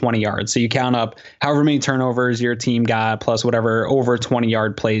over 20 yards. So you count up however many turnovers your team got plus whatever over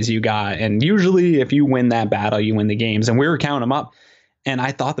 20-yard plays you got. And usually if you win that battle, you win the games. And we were counting them up. And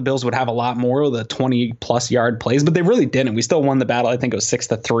I thought the Bills would have a lot more of the 20-plus yard plays, but they really didn't. We still won the battle. I think it was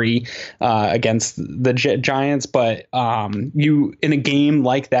 6-3 against the Giants. But you, in a game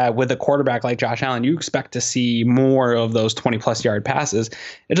like that with a quarterback like Josh Allen, you expect to see more of those 20-plus yard passes.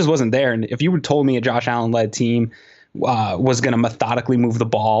 It just wasn't there. And if you had told me a Josh Allen-led team was going to methodically move the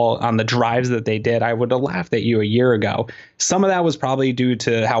ball on the drives that they did, I would have laughed at you a year ago. Some of that was probably due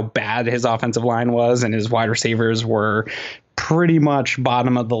to how bad his offensive line was and his wide receivers were pretty much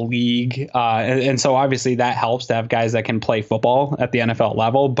bottom of the league. And so obviously that helps to have guys that can play football at the NFL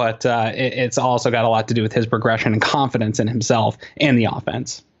level, but it's also got a lot to do with his progression and confidence in himself and the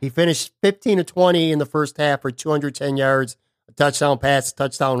offense. He finished 15-20 in the first half for 210 yards, a touchdown pass, a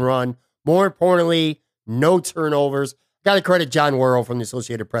touchdown run. More importantly, no turnovers. Got to credit John Worrell from the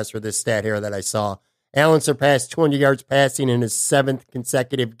Associated Press for this stat here that I saw. Allen surpassed 200 yards passing in his 7th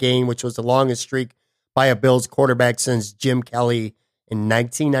consecutive game, which was the longest streak by a Bills quarterback since Jim Kelly in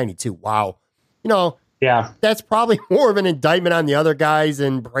 1992. Wow. That's probably more of an indictment on the other guys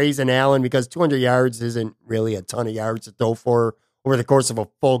than praising Allen because 200 yards isn't really a ton of yards to throw for over the course of a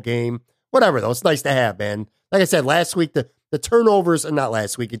full game. Whatever, though. It's nice to have, man. Like I said, last week, the turnovers, not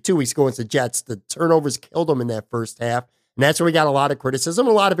last week, 2 weeks ago against the Jets, the turnovers killed them in that first half. And that's where he got a lot of criticism.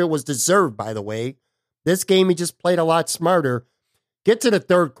 A lot of it was deserved, by the way. This game, he just played a lot smarter. Get to the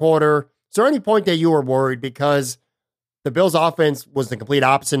third quarter. Is there any point that you were worried? Because the Bills' offense was the complete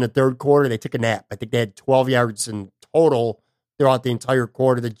opposite in the third quarter. They took a nap. I think they had 12 yards in total throughout the entire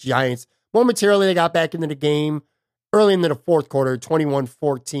quarter. The Giants, momentarily, they got back into the game early into the fourth quarter,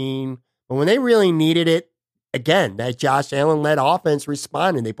 21-14. But when they really needed it, again, that Josh Allen-led offense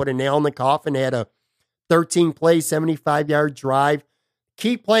responded. They put a nail in the coffin. They had a 13-play, 75-yard drive.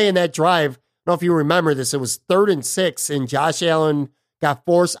 Keep playing that drive. I don't know if you remember this. It was 3rd and 6, and Josh Allen got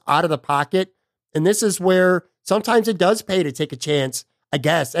forced out of the pocket. And this is where sometimes it does pay to take a chance, I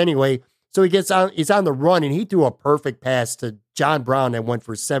guess. Anyway, so he's on the run, and he threw a perfect pass to John Brown that went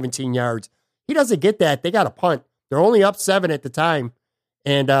for 17 yards. He doesn't get that. They got a punt. They're only up 7 at the time,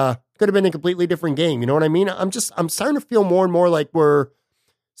 and could have been a completely different game. You know what I mean? I'm starting to feel more and more like we're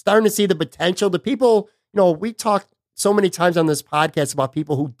starting to see the potential. The people, we talked so many times on this podcast about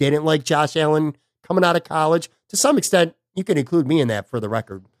people who didn't like Josh Allen coming out of college. To some extent, you can include me in that, for the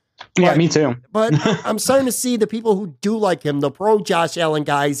record. Yeah, me too. But I'm starting to see the people who do like him, the pro Josh Allen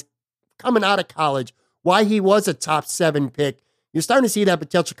guys coming out of college, why he was a top 7 pick. You're starting to see that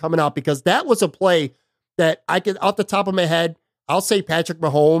potential coming out, because that was a play that I could, off the top of my head, I'll say Patrick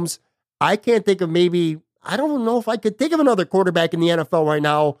Mahomes. I can't think of I don't know if I could think of another quarterback in the NFL right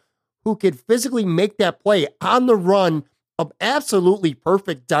now who could physically make that play on the run, of absolutely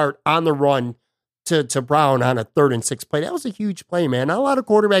perfect dart on the run to Brown on a 3rd and 6 play. That was a huge play, man. Not a lot of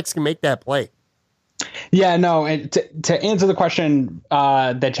quarterbacks can make that play. Yeah, no. And to answer the question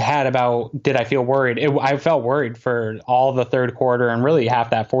that you had about did I feel worried, I felt worried for all the third quarter and really half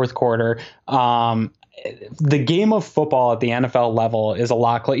that fourth quarter. The game of football at the NFL level is a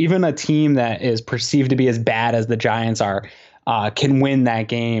lot closer. Even a team that is perceived to be as bad as the Giants are can win that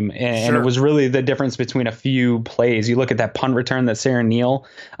game. And it was really the difference between a few plays. You look at that punt return that Sarah Neal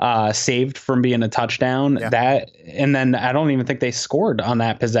saved from being a touchdown. Yeah. And then I don't even think they scored on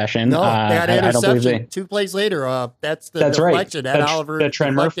that possession. No, they had an interception 2 plays later. That's deflection. Right. Oliver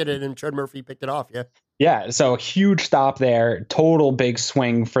deflected it, and Trent Murphy picked it off. Yeah. Yeah. So huge stop there. Total big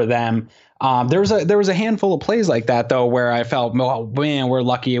swing for them. There was a handful of plays like that, though, where I felt, oh, man, we're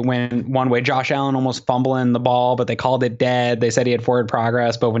lucky it went one way. Josh Allen almost fumbling the ball, but they called it dead. They said he had forward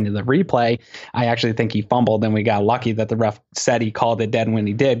progress, but when the replay, I actually think he fumbled, and we got lucky that the ref said he called it dead when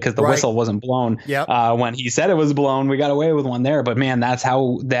he did, because the whistle wasn't blown. Yep. When he said it was blown, we got away with one there. But, man, that's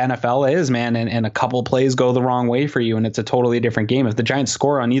how the NFL is, man, and a couple of plays go the wrong way for you, and it's a totally different game. If the Giants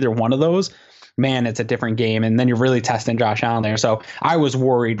score on either one of those, man, it's a different game. And then you're really testing Josh Allen there. So I was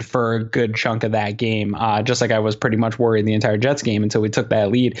worried for a good chunk of that game, just like I was pretty much worried the entire Jets game until we took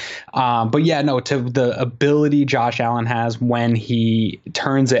that lead. But yeah, no, to the ability Josh Allen has when he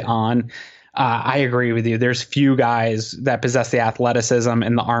turns it on, I agree with you. There's few guys that possess the athleticism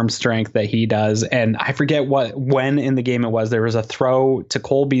and the arm strength that he does. And I forget when in the game it was. There was a throw to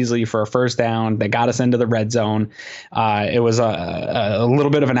Cole Beasley for a first down that got us into the red zone. It was a little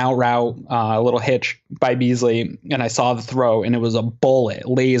bit of an out route, a little hitch by Beasley. And I saw the throw, and it was a bullet,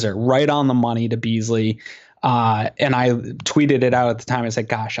 laser, right on the money to Beasley. And I tweeted it out at the time. I said,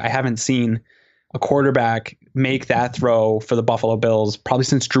 gosh, I haven't seen a quarterback make that throw for the Buffalo Bills probably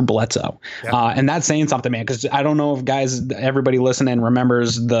since Drew Bledsoe. Yep. And that's saying something, man, because I don't know if everybody listening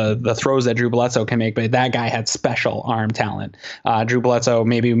remembers the throws that Drew Bledsoe can make, but that guy had special arm talent. Drew Bledsoe,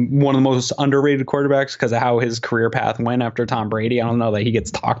 maybe one of the most underrated quarterbacks because of how his career path went after Tom Brady. I don't know that he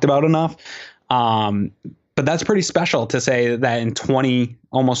gets talked about enough. But that's pretty special to say that in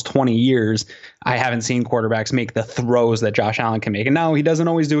almost 20 years, I haven't seen quarterbacks make the throws that Josh Allen can make. And now he doesn't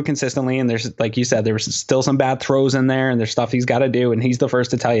always do it consistently. And there's, like you said, there's still some bad throws in there, and there's stuff he's got to do. And he's the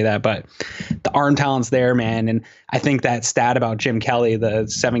first to tell you that. But the arm talent's there, man. And I think that stat about Jim Kelly, the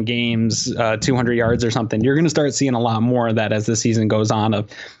 7 games, 200 yards or something, you're going to start seeing a lot more of that as the season goes on. Of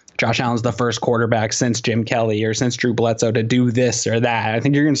Josh Allen's the first quarterback since Jim Kelly or since Drew Bledsoe to do this or that. I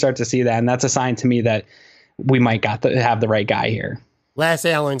think you're going to start to see that. And that's a sign to me that we might have the right guy here. Last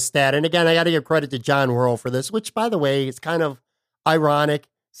Allen stat. And again, I got to give credit to John Worrell for this, which, by the way, is kind of ironic.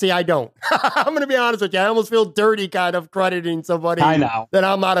 See, I don't. I'm going to be honest with you. I almost feel dirty kind of crediting somebody that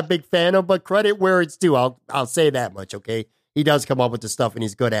I'm not a big fan of, but credit where it's due. I'll say that much, okay? He does come up with the stuff, and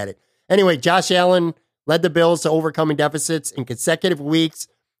he's good at it. Anyway, Josh Allen led the Bills to overcoming deficits in consecutive weeks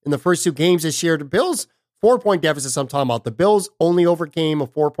in the first 2 games this year. The Bills, 4-point deficits I'm talking about. The Bills only overcame a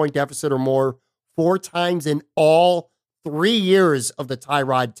 4-point deficit or more 4 times in all 3 years of the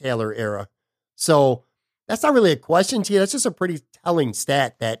Tyrod Taylor era. So that's not really a question to you. That's just a pretty telling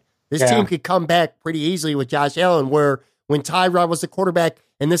stat that this team could come back pretty easily with Josh Allen, where when Tyrod was the quarterback,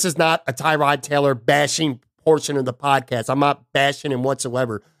 and this is not a Tyrod Taylor bashing portion of the podcast. I'm not bashing him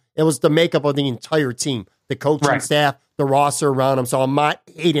whatsoever. It was the makeup of the entire team, the coaching staff, the roster around him. So I'm not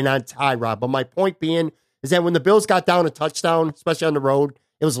hating on Tyrod. But my point being is that when the Bills got down a touchdown, especially on the road,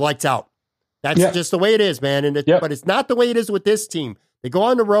 it was lights out. That's just the way it is, man. But it's not the way it is with this team. They go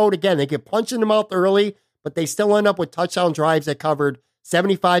on the road again. They get punched in the mouth early, but they still end up with touchdown drives that covered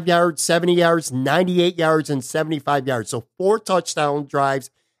 75 yards, 70 yards, 98 yards, and 75 yards. So 4 touchdown drives.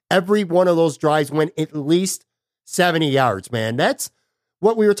 Every one of those drives went at least 70 yards, man. That's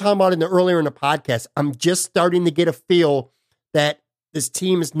what we were talking about earlier in the podcast. I'm just starting to get a feel that this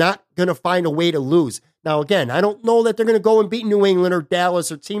team is not going to find a way to lose. Now, again, I don't know that they're going to go and beat New England or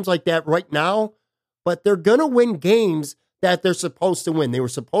Dallas or teams like that right now, but they're going to win games that they're supposed to win. They were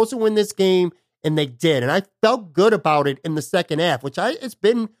supposed to win this game, and they did. And I felt good about it in the second half, it's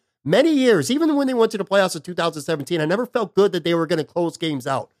been many years. Even when they went to the playoffs in 2017, I never felt good that they were going to close games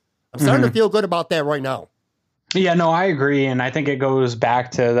out. I'm starting to feel good about that right now. Yeah, no, I agree. And I think it goes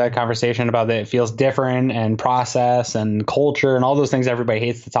back to that conversation about that it feels different and process and culture and all those things everybody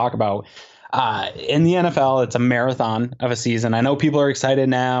hates to talk about. In the NFL, it's a marathon of a season. I know people are excited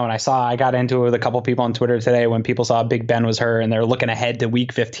now, and I got into it with a couple people on Twitter today when people saw Big Ben was hurt and they're looking ahead to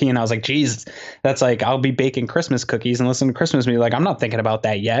week 15. I was like, geez, that's like, I'll be baking Christmas cookies and listening to Christmas music. Like, I'm not thinking about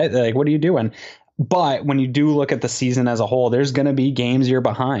that yet. Like, what are you doing? But when you do look at the season as a whole, there's going to be games you're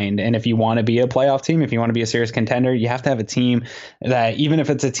behind. And if you want to be a playoff team, if you want to be a serious contender, you have to have a team that, even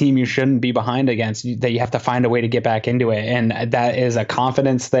if it's a team you shouldn't be behind against, that you have to find a way to get back into it. And that is a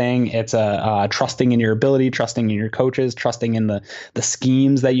confidence thing. It's a trusting in your ability, trusting in your coaches, trusting in the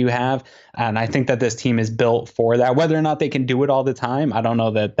schemes that you have. And I think that this team is built for that. Whether or not they can do it all the time, I don't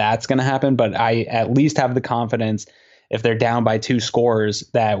know that that's going to happen. But I at least have the confidence, if they're down by 2 scores,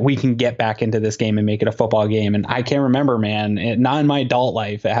 that we can get back into this game and make it a football game. And I can't remember, man, not in my adult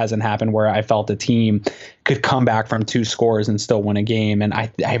life, it hasn't happened where I felt a team could come back from 2 scores and still win a game. And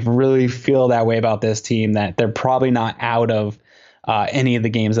I really feel that way about this team, that they're probably not out of any of the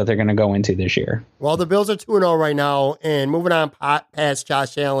games that they're going to go into this year. Well, the Bills are 2-0 right now. And moving on past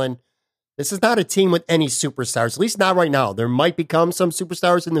Josh Allen, this is not a team with any superstars, at least not right now. There might become some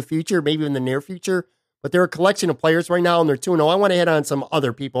superstars in the future, maybe in the near future. But they're a collection of players right now, and they're 2-0. I want to hit on some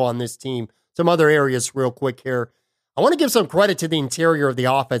other people on this team, some other areas real quick here. I want to give some credit to the interior of the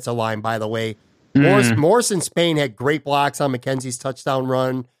offensive line, by the way. Morris and Spain had great blocks on McKenzie's touchdown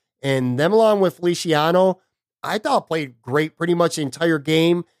run, and them along with Feliciano, I thought played great pretty much the entire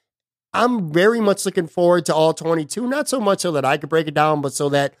game. I'm very much looking forward to all 22, not so much so that I could break it down, but so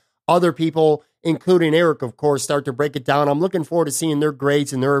that other people, including Eric, of course, start to break it down. I'm looking forward to seeing their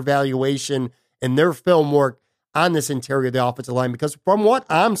grades and their evaluation and their film work on this interior of the offensive line, because from what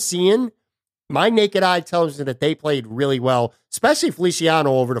I'm seeing, my naked eye tells me that they played really well, especially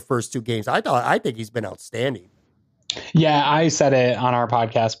Feliciano over the first 2 games. I think he's been outstanding. Yeah, I said it on our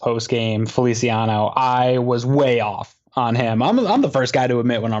podcast post game. Feliciano, I was way off on him. I'm the first guy to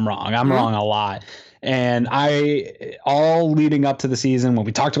admit when I'm wrong. I'm wrong a lot. And all leading up to the season, when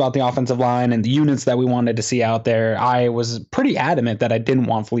we talked about the offensive line and the units that we wanted to see out there, I was pretty adamant that I didn't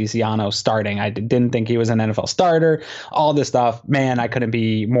want Feliciano starting. I didn't think he was an NFL starter, all this stuff. Man, I couldn't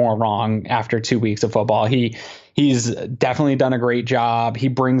be more wrong after 2 weeks of football. He's definitely done a great job. He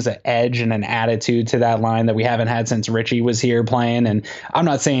brings an edge and an attitude to that line that we haven't had since Richie was here playing. And I'm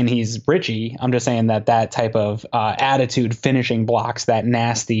not saying he's Richie. I'm just saying that type of attitude, finishing blocks, that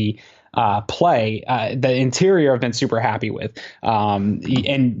nasty play, the interior I've been super happy with.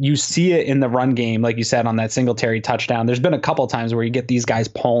 And you see it in the run game, like you said, on that Singletary touchdown. There's been a couple times where you get these guys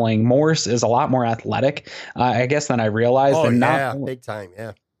pulling. Morse is a lot more athletic, I guess, than I realized. Oh, yeah, big time,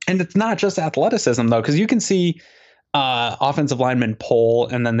 yeah. And it's not just athleticism, though, because you can see offensive linemen pull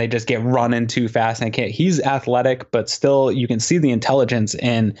and then they just get run in too fast and can't. He's athletic, but still you can see the intelligence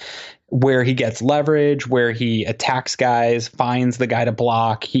in where he gets leverage, where he attacks guys, finds the guy to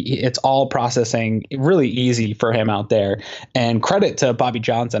block. It's all processing really easy for him out there. And credit to Bobby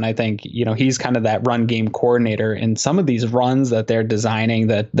Johnson. I think, he's kind of that run game coordinator, and some of these runs that they're designing,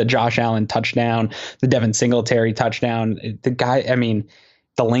 the Josh Allen touchdown, the Devin Singletary touchdown, the guy,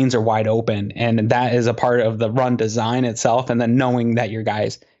 the lanes are wide open, and that is a part of the run design itself. And then knowing that your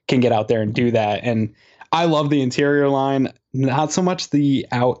guys can get out there and do that. And I love the interior line, not so much the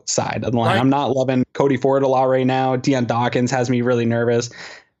outside of the line. Right. I'm not loving Cody Ford a lot right now. Deion Dawkins has me really nervous.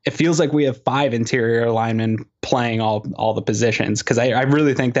 it feels like we have 5 interior linemen playing all the positions, because I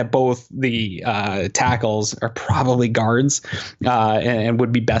really think that both the tackles are probably guards and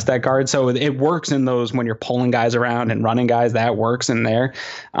would be best at guards. So it works in those when you're pulling guys around and running guys, that works in there.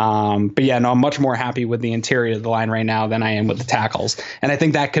 But yeah, no, I'm much more happy with the interior of the line right now than I am with the tackles. And I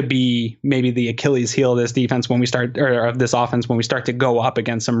think that could be maybe the Achilles heel of this defense when we start, or of this offense, when we start to go up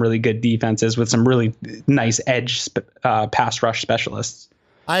against some really good defenses with some really nice edge pass rush specialists.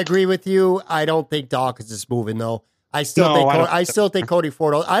 I agree with you. I don't think Dawkins is moving though. I still think Cody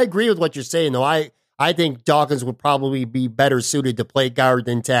Ford. I agree with what you're saying though. I think Dawkins would probably be better suited to play guard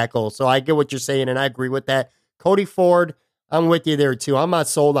than tackle. So I get what you're saying, and I agree with that. Cody Ford, I'm with you there too. I'm not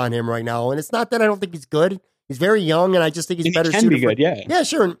sold on him right now, and it's not that I don't think he's good. He's very young, and I just think he's better suited. Be good, yeah,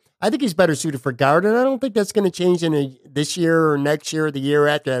 sure. I think he's better suited for guard, and I don't think that's going to change in this year or next year or the year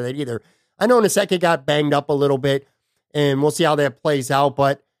after that either. I know Nsekhe got banged up a little bit, and we'll see how that plays out,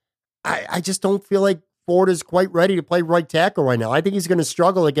 but I just don't feel like Ford is quite ready to play right tackle right now. I think he's going to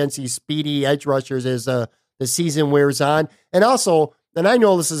struggle against these speedy edge rushers as the season wears on. And also, and I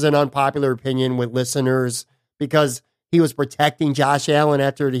know this is an unpopular opinion with listeners because he was protecting Josh Allen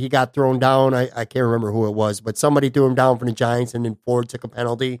after he got thrown down. I can't remember who it was, but somebody threw him down for the Giants, and then Ford took a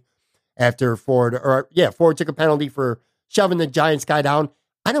penalty after Ford took a penalty for shoving the Giants guy down.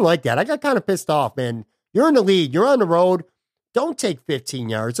 I didn't like that. I got kind of pissed off, man. You're in the lead. You're on the road. Don't take 15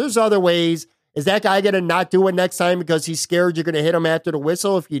 yards. There's other ways. Is that guy going to not do it next time because he's scared you're going to hit him after the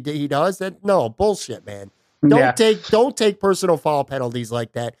whistle if he does? That no, bullshit, man. Don't take personal foul penalties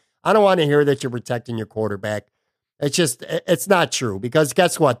like that. I don't want to hear that you're protecting your quarterback. It's not true, because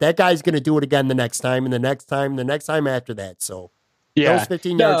guess what? That guy's going to do it again the next time, and the next time, and the next time after that. So those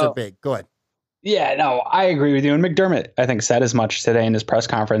 15 yards are big. Go ahead. Yeah, no, I agree with you. And McDermott, I think, said as much today in his press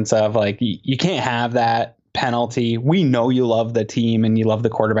conference of like, you can't have that penalty. We know you love the team and you love the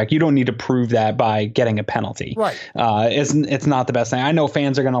quarterback. You don't need to prove that by getting a penalty. Right. It's not the best thing. I know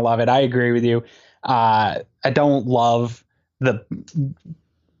fans are going to love it. I agree with you. I don't love the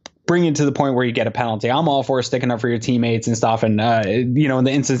bringing to the point where you get a penalty. I'm all for sticking up for your teammates and stuff. And, in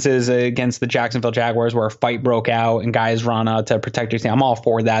the instances against the Jacksonville Jaguars where a fight broke out and guys run out to protect your team, I'm all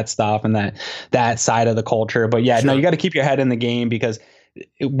for that stuff and that side of the culture. But yeah, no, you got to keep your head in the game, because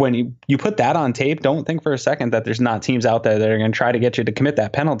when you put that on tape, don't think for a second that there's not teams out there that are going to try to get you to commit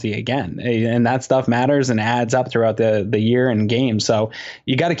that penalty again. And that stuff matters and adds up throughout the year and game. So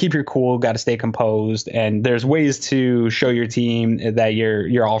you got to keep your cool, got to stay composed. And there's ways to show your team that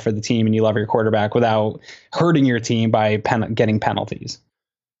you're all for the team and you love your quarterback without hurting your team by getting penalties.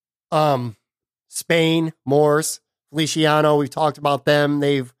 Spain, Morse, Feliciano, we've talked about them.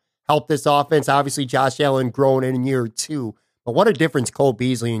 They've helped this offense. Obviously, Josh Allen grown in year 2. But what a difference Cole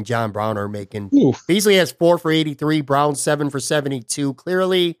Beasley and John Brown are making. Oof. Beasley has 4 for 83, Brown 7 for 72.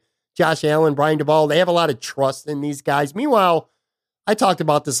 Clearly, Josh Allen, Brian Duvall, they have a lot of trust in these guys. Meanwhile, I talked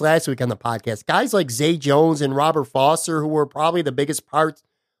about this last week on the podcast. Guys like Zay Jones and Robert Foster, who were probably the biggest part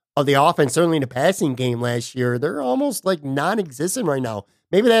of the offense, certainly in the passing game last year, they're almost like non-existent right now.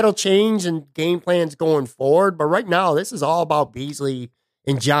 Maybe that'll change in game plans going forward. But right now, this is all about Beasley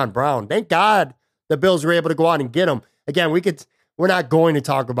and John Brown. Thank God the Bills were able to go out and get them. Again, we're not going to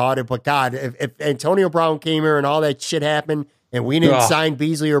talk about it, but God, if Antonio Brown came here and all that shit happened and we didn't sign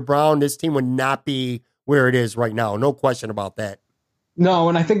Beasley or Brown, this team would not be where it is right now. No question about that. No,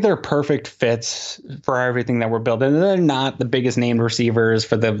 and I think they're perfect fits for everything that we're building. They're not the biggest named receivers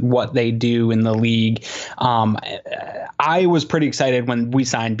for what they do in the league. I was pretty excited when we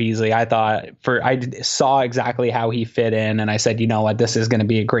signed Beasley. I saw exactly how he fit in, and I said, you know what, this is going to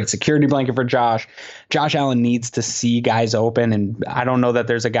be a great security blanket for Josh. Josh Allen needs to see guys open, and I don't know that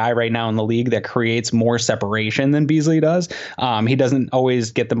there's a guy right now in the league that creates more separation than Beasley does. He doesn't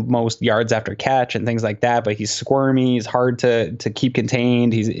always get the most yards after catch and things like that, but he's squirmy. He's hard to keep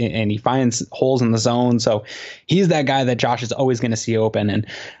contained. He finds holes in the zone. So he's that guy that Josh is always going to see open. And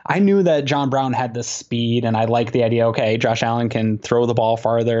I knew that John Brown had the speed, and I like the idea. Okay, Josh Allen can throw the ball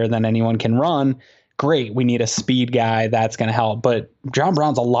farther than anyone can run. Great. We need a speed guy that's going to help. But John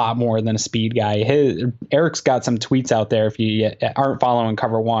Brown's a lot more than a speed guy. Eric's got some tweets out there. If you aren't following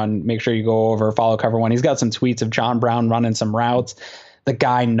Cover One, make sure you go over, follow Cover One. He's got some tweets of John Brown running some routes. The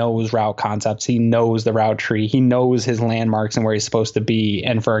guy knows route concepts. He knows the route tree. He knows his landmarks and where he's supposed to be.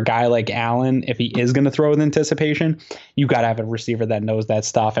 And for a guy like Allen, if he is going to throw with anticipation, you got to have a receiver that knows that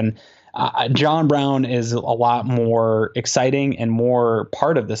stuff. And John Brown is a lot more exciting and more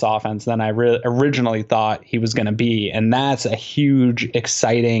part of this offense than I originally thought he was going to be. And that's a huge,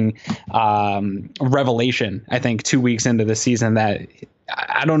 exciting revelation, I think, 2 weeks into the season, that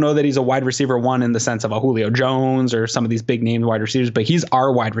I don't know that he's a wide receiver one in the sense of a Julio Jones or some of these big name wide receivers, but he's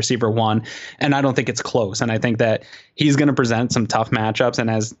our wide receiver one. And I don't think it's close. And I think that he's going to present some tough matchups. And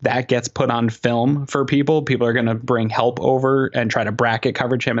as that gets put on film for people are going to bring help over and try to bracket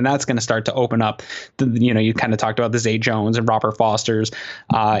coverage him. And that's going to start to open up you kind of talked about the Zay Jones and Robert Foster's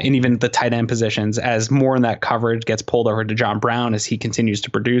and even the tight end positions. As more in that coverage gets pulled over to John Brown as he continues to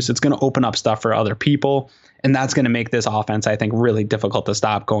produce, it's going to open up stuff for other people. And that's going to make this offense, I think, really difficult to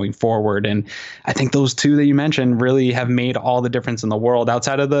stop going forward. And I think those two that you mentioned really have made all the difference in the world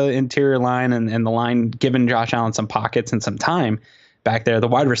outside of the interior line and the line, giving Josh Allen some pockets and some time back there. The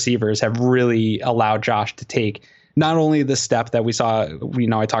wide receivers have really allowed Josh to take not only the step that we saw,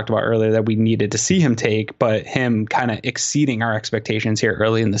 I talked about earlier that we needed to see him take, but him kind of exceeding our expectations here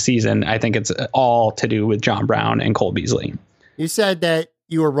early in the season. I think it's all to do with John Brown and Cole Beasley. You said that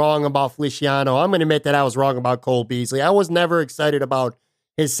you were wrong about Feliciano. I'm going to admit that I was wrong about Cole Beasley. I was never excited about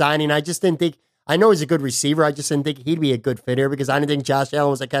his signing. I just didn't think, I know he's a good receiver. I just didn't think he'd be a good fit here because I didn't think Josh Allen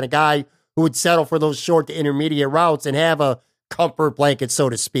was the kind of guy who would settle for those short to intermediate routes and have a comfort blanket, so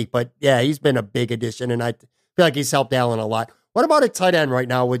to speak. But yeah, he's been a big addition, and I feel like he's helped Allen a lot. What about a tight end right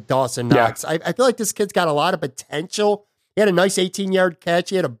now with Dawson Knox? Yeah. I feel like this kid's got a lot of potential. He had a nice 18-yard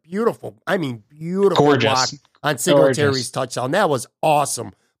catch. He had a beautiful block on Singletary's touchdown. That was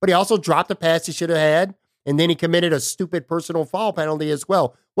awesome. But he also dropped a pass he should have had, and then he committed a stupid personal foul penalty as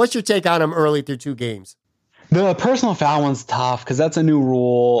well. What's your take on him early through 2 games? The personal foul one's tough because that's a new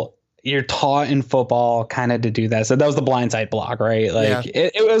rule. You're taught in football kind of to do that. So that was the blindside block, right? Like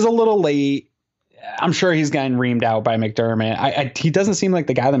it was a little late. I'm sure he's gotten reamed out by McDermott. He doesn't seem like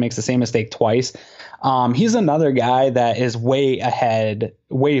the guy that makes the same mistake twice. He's another guy that is way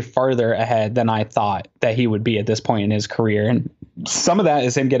farther ahead than I thought that he would be at this point in his career. And some of that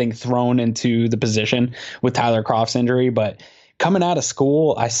is him getting thrown into the position with Tyler Kroft's injury. But coming out of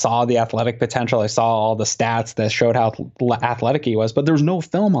school, I saw the athletic potential. I saw all the stats that showed how athletic he was, but there was no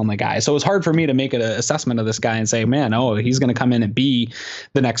film on the guy. So it was hard for me to make an assessment of this guy and say, man, he's going to come in and be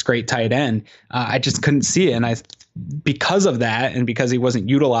the next great tight end. I just couldn't see it. And because of that, and because he wasn't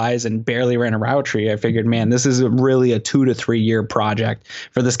utilized and barely ran a route tree, I figured, man, this is really a 2 to 3 year project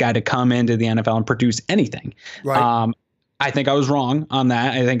for this guy to come into the NFL and produce anything. Right. I think I was wrong on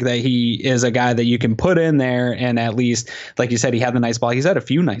that. I think that he is a guy that you can put in there and at least, like you said, he had the nice block. He's had a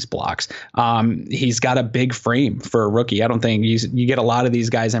few nice blocks. He's got a big frame for a rookie. I don't think you get a lot of these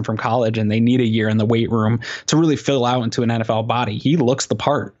guys in from college and they need a year in the weight room to really fill out into an NFL body. He looks the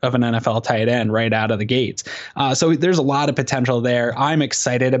part of an NFL tight end right out of the gates. So there's a lot of potential there. I'm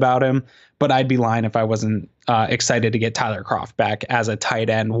excited about him, but I'd be lying if I wasn't excited to get Tyler Kroft back as a tight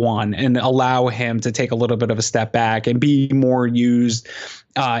end one and allow him to take a little bit of a step back and be more used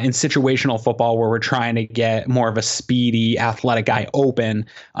in situational football where we're trying to get more of a speedy, athletic guy open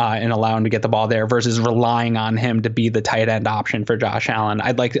and allow him to get the ball there versus relying on him to be the tight end option for Josh Allen.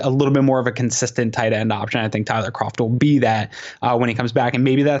 I'd like a little bit more of a consistent tight end option. I think Tyler Kroft will be that when he comes back, and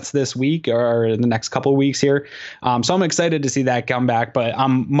maybe that's this week or the next couple of weeks here. So I'm excited to see that come back, but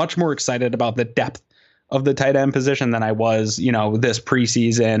I'm much more excited about the depth of the tight end position than I was, this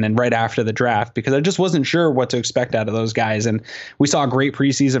preseason and right after the draft, because I just wasn't sure what to expect out of those guys. And we saw a great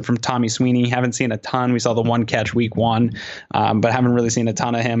preseason from Tommy Sweeney. Haven't seen a ton. We saw the one catch week 1, but haven't really seen a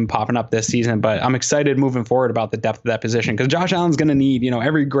ton of him popping up this season. But I'm excited moving forward about the depth of that position because Josh Allen's going to need,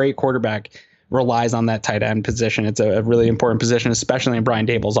 every great quarterback relies on that tight end position. It's a really important position, especially in Brian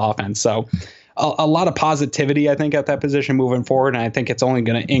Daboll's offense. So a lot of positivity, I think, at that position moving forward. And I think it's only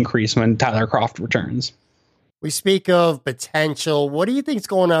going to increase when Tyler Kroft returns. We speak of potential. What do you think is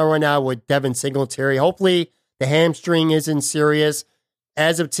going on right now with Devin Singletary? Hopefully the hamstring isn't serious.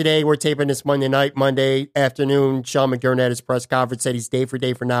 As of today, we're taping this Monday afternoon. Sean McDermott at his press conference said he's day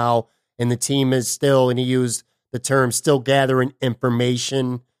for now, and the team is still, and he used the term, still gathering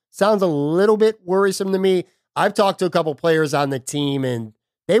information. Sounds a little bit worrisome to me. I've talked to a couple players on the team, and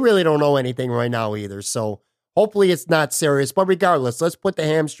they really don't know anything right now either. So hopefully it's not serious. But regardless, let's put the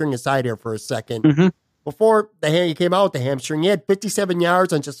hamstring aside here for a second. Mm-hmm. Before he came out with the hamstring, he had 57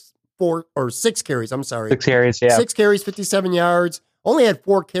 yards on just 6 carries. I'm sorry. 6 carries, yeah. 6 carries, 57 yards. Only had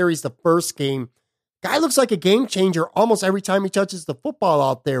 4 carries the first game. Guy looks like a game changer almost every time he touches the football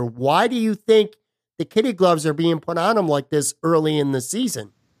out there. Why do you think the kitty gloves are being put on him like this early in the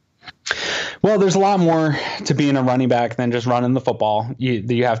season? Well, there's a lot more to being a running back than just running the football.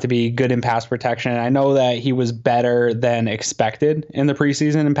 You have to be good in pass protection. I know that he was better than expected in the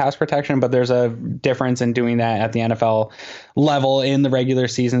preseason in pass protection, but there's a difference in doing that at the NFL level in the regular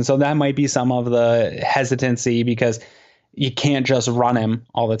season. So that might be some of the hesitancy, because you can't just run him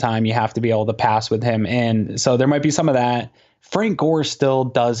all the time. You have to be able to pass with him. And so there might be some of that. Frank Gore still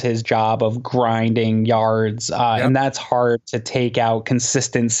does his job of grinding yards, and that's hard to take out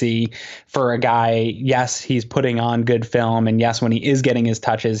consistency for a guy. Yes, he's putting on good film, and yes, when he is getting his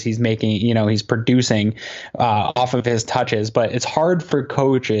touches, he's making, he's producing off of his touches, but it's hard for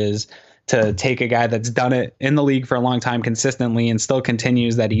coaches to take a guy that's done it in the league for a long time consistently and still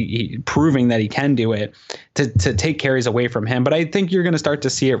continues that he proving that he can do it, to take carries away from him. But I think you're going to start to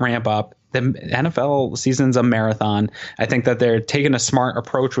see it ramp up. The NFL season's a marathon. I think that they're taking a smart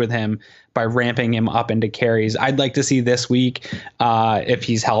approach with him by ramping him up into carries. I'd like to see this week, if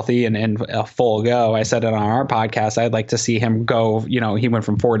he's healthy and a full go. I said it on our podcast. I'd like to see him go, he went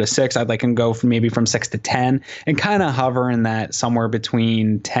from 4 to 6. I'd like him go maybe from 6 to 10 and kind of hover in that somewhere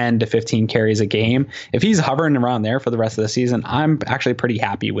between 10 to 15 carries a game. If he's hovering around there for the rest of the season, I'm actually pretty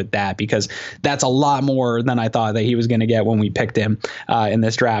happy with that, because that's a lot more than I thought that he was going to get when we picked him in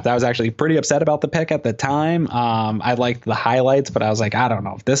this draft. I was actually pretty upset about the pick at the time. I liked the highlights, but I was like, I don't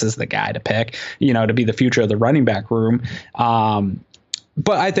know if this is the guy to pick, to be the future of the running back room.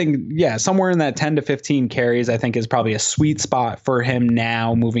 But I think, somewhere in that 10 to 15 carries, I think is probably a sweet spot for him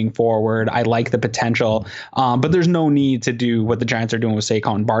now moving forward. I like the potential, but there's no need to do what the Giants are doing with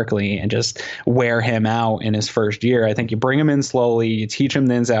Saquon Barkley and just wear him out in his first year. I think you bring him in slowly, you teach him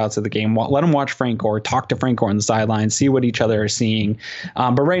the ins and outs of the game, let him watch Frank Gore, talk to Frank Gore on the sideline, see what each other are seeing.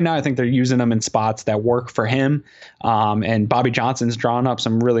 But right now, I think they're using him in spots that work for him. And Bobby Johnson's drawn up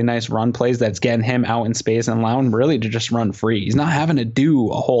some really nice run plays that's getting him out in space and allowing him really to just run free. He's not having to do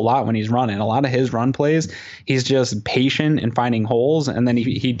a whole lot when he's running. A lot of his run plays, he's just patient and finding holes, and then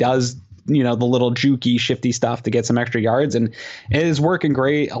he does the little jukey, shifty stuff to get some extra yards, and it is working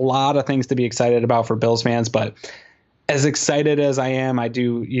great. A lot of things to be excited about for Bills fans, but as excited as I am, I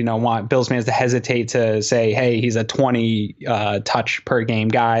do, want Bills fans to hesitate to say, hey, he's a 20 touch per game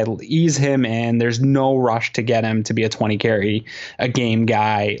guy. Ease him in. There's no rush to get him to be a 20 carry a game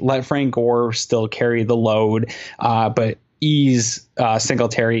guy. Let Frank Gore still carry the load, but ease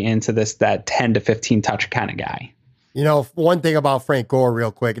Singletary into that 10 to 15 touch kind of guy. One thing about Frank Gore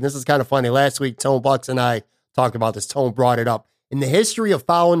real quick, and this is kind of funny. Last week, Tone Bucks and I talked about this. Tone brought it up. In the history of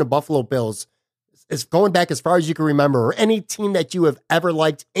following the Buffalo Bills, it's going back as far as you can remember, or any team that you have ever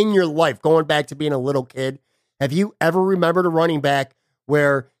liked in your life, going back to being a little kid, have you ever remembered a running back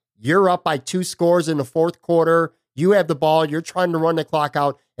where you're up by 2 scores in the fourth quarter, you have the ball, you're trying to run the clock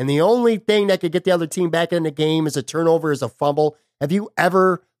out, and the only thing that could get the other team back in the game is a turnover, is a fumble? Have you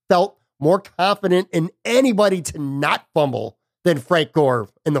ever felt more confident in anybody to not fumble than Frank Gore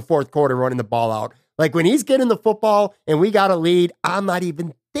in the fourth quarter running the ball out? Like, when he's getting the football and we got a lead, I'm not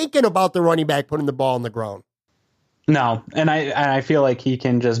even thinking about the running back putting the ball on the ground. No, and I feel like he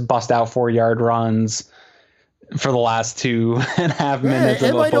can just bust out 4-yard runs for the last 2.5 minutes of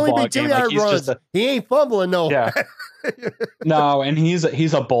a football game. It might only be 2-yard runs. He ain't fumbling, no. Yeah. No, and he's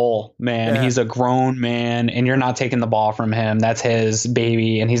a bull, man. Yeah. He's a grown man, and you're not taking the ball from him. That's his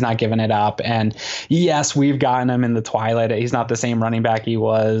baby, and he's not giving it up. And yes, we've gotten him in the twilight. He's not the same running back he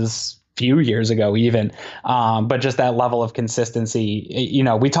was few years ago even, but just that level of consistency.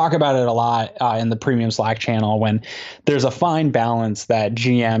 We talk about it a lot in the Premium Slack channel, when there's a fine balance that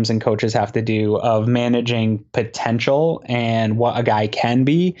GMs and coaches have to do of managing potential and what a guy can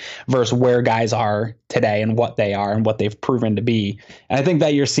be versus where guys are today and what they are and what they've proven to be. And I think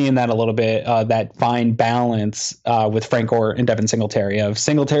that you're seeing that a little bit, that fine balance with Frank Gore and Devin Singletary.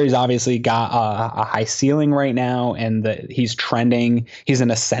 Singletary's obviously got a high ceiling right now, and he's trending. He's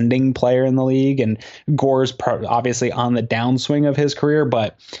an ascending player in the league, and Gore's obviously on the downswing of his career.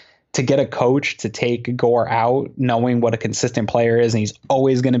 But to get a coach to take Gore out, knowing what a consistent player is, and he's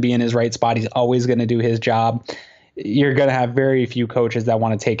always going to be in his right spot, he's always going to do his job, you're going to have very few coaches that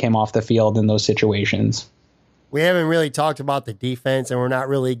want to take him off the field in those situations. We haven't really talked about the defense, and we're not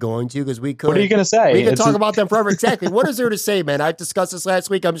really going to, because we could. What are you going to say? We could talk about them forever. Exactly. What is there to say, man? I discussed this last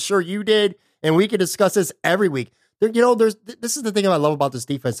week. I'm sure you did, and we could discuss this every week. This is the thing I love about this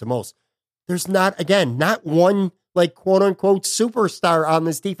defense the most. There's not one, like, quote unquote superstar on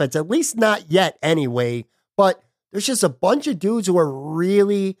this defense, at least not yet anyway. But there's just a bunch of dudes who are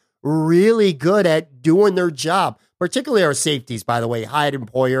really, really good at doing their job, particularly our safeties, by the way. Hyde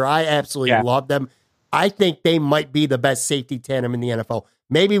and Poyer, I absolutely love them. I think they might be the best safety tandem in the NFL.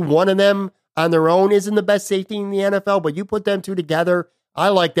 Maybe one of them on their own isn't the best safety in the NFL, but you put them two together, I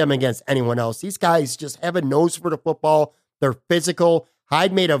like them against anyone else. These guys just have a nose for the football. They're physical.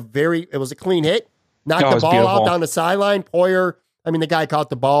 Hyde made it was a clean hit. Knocked the ball out down the sideline. Poyer, the guy caught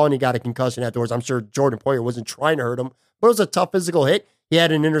the ball and he got a concussion afterwards. I'm sure Jordan Poyer wasn't trying to hurt him, but it was a tough physical hit. He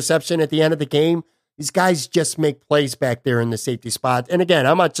had an interception at the end of the game. These guys just make plays back there in the safety spot. And again,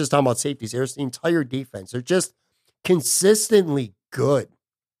 I'm not just talking about safeties here. It's the entire defense. They're just consistently good.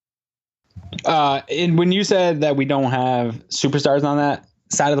 And when you said that we don't have superstars on that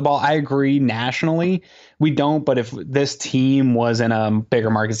side of the ball, I agree. Nationally, we don't. But if this team was in a bigger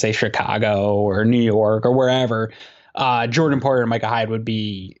market, say Chicago or New York or wherever, Jordan Poyer and Micah Hyde would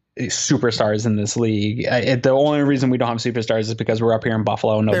be superstars in this league. The only reason we don't have superstars is because we're up here in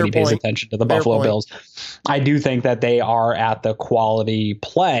Buffalo and nobody pays attention to the Buffalo Bills. I do think that they are at the quality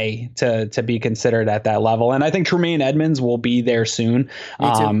play to be considered at that level. And I think Tremaine Edmonds will be there soon.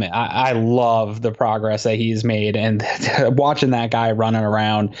 I love the progress that he's made, and watching that guy running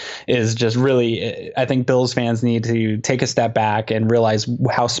around is just really, I think Bills fans need to take a step back and realize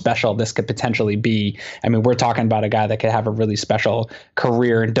how special this could potentially be. We're talking about a guy that could have a really special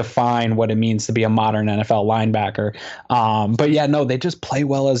career and define what it means to be a modern NFL linebacker. But yeah, no, they just play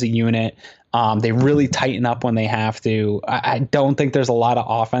well as a unit. They really tighten up when they have to. I don't think there's a lot of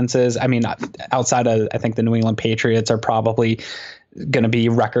offenses. Outside of, I think the New England Patriots are probably going to be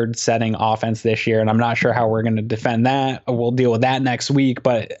record-setting offense this year, and I'm not sure how we're going to defend that. We'll deal with that next week,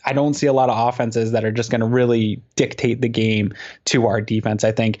 but I don't see a lot of offenses that are just going to really dictate the game to our defense.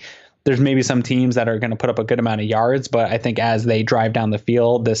 I think there's maybe some teams that are going to put up a good amount of yards, but I think as they drive down the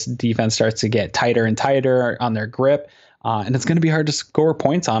field, this defense starts to get tighter and tighter on their grip. And it's going to be hard to score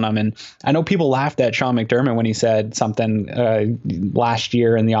points on them. And I know people laughed at Sean McDermott when he said something last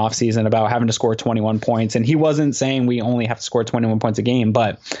year in the offseason about having to score 21 points. And he wasn't saying we only have to score 21 points a game.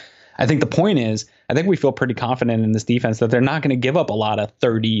 But I think the point is, I think we feel pretty confident in this defense that they're not going to give up a lot of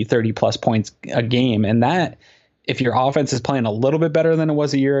 30 plus points a game. And that, if your offense is playing a little bit better than it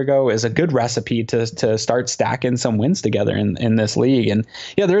was a year ago, is a good recipe to start stacking some wins together in this league. And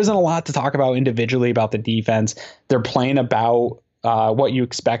yeah, there isn't a lot to talk about individually about the defense. They're playing about what you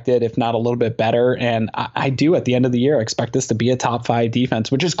expected, if not a little bit better. And I do, at the end of the year, expect this to be a top 5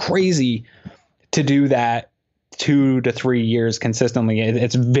 defense, which is crazy to do that 2 to 3 years consistently.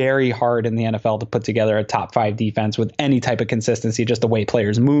 It's very hard in the NFL to put together a top 5 defense with any type of consistency, just the way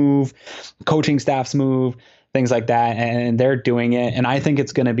players move, coaching staffs move, things like that. And they're doing it. And I think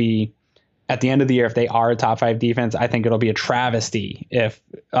it's going to be, at the end of the year, if they are a top 5 defense, I think it'll be a travesty if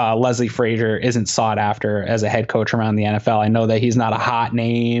Leslie Frazier isn't sought after as a head coach around the NFL. I know that he's not a hot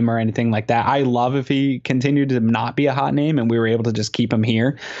name or anything like that. I love if he continued to not be a hot name and we were able to just keep him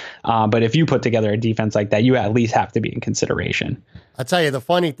here. But if you put together a defense like that, you at least have to be in consideration. I'll tell you, the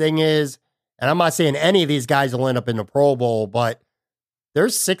funny thing is, and I'm not saying any of these guys will end up in the Pro Bowl, but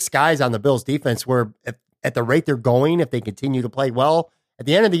there's 6 guys on the Bills defense where at the rate they're going, if they continue to play well, at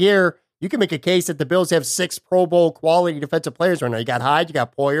the end of the year, you can make a case that the Bills have 6 Pro Bowl quality defensive players right now. You got Hyde, you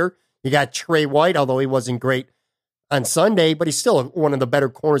got Poyer, you got Trey White, although he wasn't great on Sunday, but he's still one of the better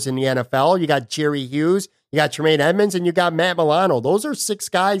corners in the NFL. You got Jerry Hughes, you got Tremaine Edmonds, and you got Matt Milano. Those are 6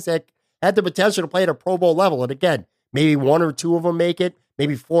 guys that had the potential to play at a Pro Bowl level. And again, maybe 1 or 2 of them make it,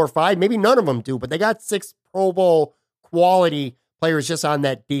 maybe 4 or 5, maybe none of them do, but they got 6 Pro Bowl quality players just on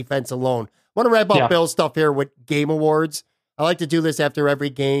that defense alone. I want to wrap up Bills stuff here with game awards. I like to do this after every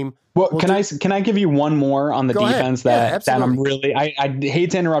game. Well, can I give you one more on the defense that I'm really, I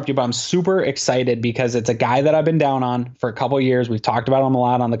hate to interrupt you, but I'm super excited because it's a guy that I've been down on for a couple of years. We've talked about him a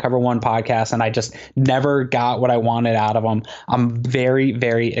lot on the Cover One podcast, and I just never got what I wanted out of him. I'm very,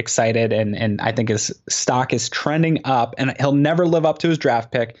 very excited, and I think his stock is trending up, and he'll never live up to his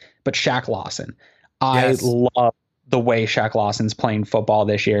draft pick, but Shaq Lawson. I love the way Shaq Lawson's playing football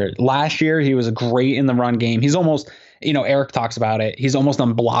this year. Last year, he was great in the run game. He's almost, Eric talks about it, he's almost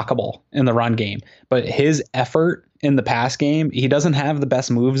unblockable in the run game. But his effort in the pass game, he doesn't have the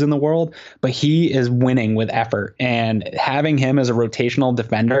best moves in the world, but he is winning with effort. And having him as a rotational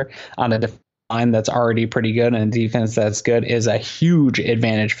defender on a line that's already pretty good and a defense that's good is a huge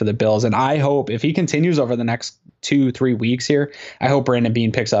advantage for the Bills. And I hope if he continues over the next 2-3 weeks here, I hope Brandon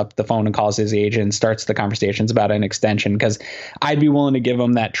Beane picks up the phone and calls his agent and starts the conversations about an extension, because I'd be willing to give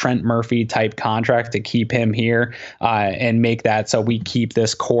him that Trent Murphy type contract to keep him here and make that so we keep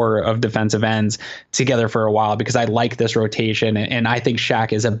this core of defensive ends together for a while, because I like this rotation. And I think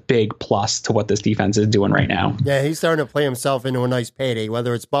Shaq is a big plus to what this defense is doing right now. Yeah, he's starting to play himself into a nice payday,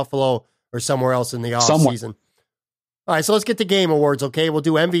 whether it's Buffalo or somewhere else in the offseason. All right, so let's get to game awards, okay? We'll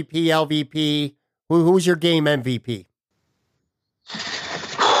do MVP, LVP. Who's your game MVP?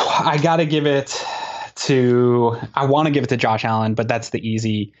 I got to give it to give it to Josh Allen, but that's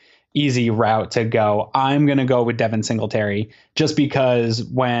the easy route to go. I'm going to go with Devin Singletary just because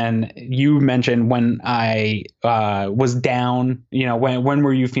when you mentioned when I was down, when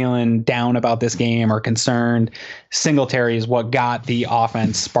were you feeling down about this game or concerned? Singletary is what got the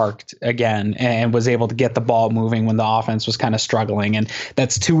offense sparked again and was able to get the ball moving when the offense was kind of struggling. And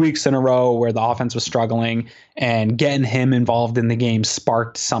that's 2 weeks in a row where the offense was struggling, and getting him involved in the game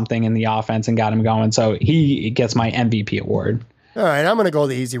sparked something in the offense and got him going. So he gets my MVP award. All right, I'm going to go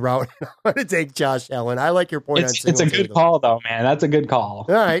the easy route. I'm going to take Josh Allen. I like your point on Singletary. It's a good call, though, man. That's a good call.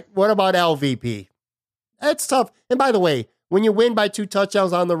 All right, what about LVP? That's tough. And by the way, when you win by 2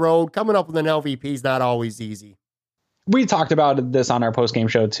 touchdowns on the road, coming up with an LVP is not always easy. We talked about this on our post-game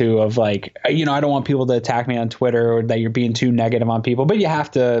show, too, of like, I don't want people to attack me on Twitter or that you're being too negative on people, but you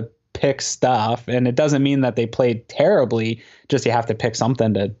have to pick stuff, and it doesn't mean that they played terribly, just you have to pick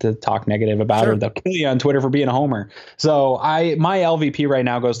something to talk negative about. Sure. Or they'll kill you on Twitter for being a homer. So my LVP right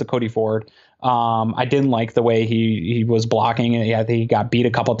now goes to Cody Ford. I didn't like the way he was blocking. I think he got beat a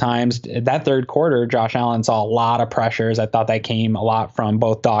couple times. That third quarter, Josh Allen saw a lot of pressures. I thought that came a lot from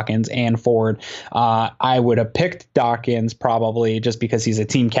both Dawkins and Ford. I would have picked Dawkins probably just because he's a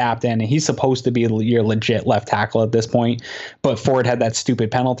team captain and he's supposed to be your legit left tackle at this point. But Ford had that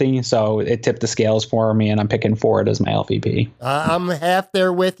stupid penalty, so it tipped the scales for me, and I'm picking Ford as my LVP. I'm half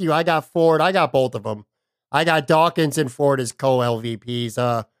there with you. I got Ford. I got both of them. I got Dawkins and Ford as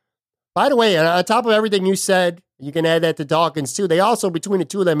co-LVPs. By the way, on top of everything you said, you can add that to Dawkins, too. They also, between the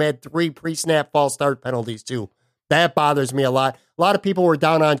two of them, had 3 pre-snap false start penalties, too. That bothers me a lot. A lot of people were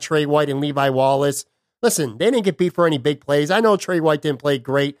down on Trey White and Levi Wallace. Listen, they didn't get beat for any big plays. I know Trey White didn't play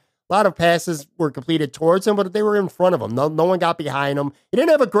great. A lot of passes were completed towards him, but they were in front of him. No one got behind him. He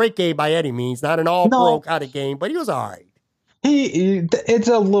didn't have a great game by any means. Not an all-pro kind of game, but he was all right. It's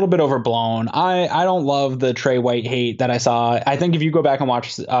a little bit overblown. I don't love the Trey White hate that I saw. I think if you go back and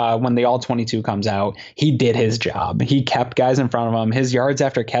watch when the All-22 comes out, he did his job. He kept guys in front of him. His yards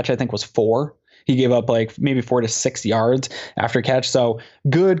after catch, I think, was 4. He gave up like maybe 4 to 6 yards after catch. So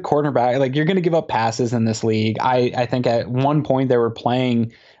good cornerback. Like, you're going to give up passes in this league. I think at one point they were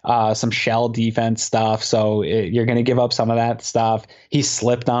playing some shell defense stuff. So you're going to give up some of that stuff. He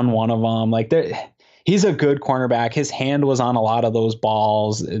slipped on one of them. Like, he's a good cornerback. His hand was on a lot of those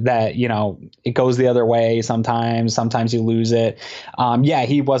balls that, it goes the other way sometimes. Sometimes you lose it.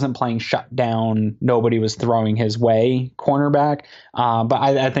 He wasn't playing shutdown. Nobody was throwing his way cornerback. But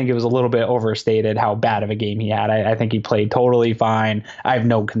I think it was a little bit overstated how bad of a game he had. I think he played totally fine. I have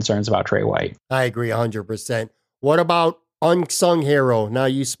no concerns about Trey White. I agree 100%. What about unsung hero? Now,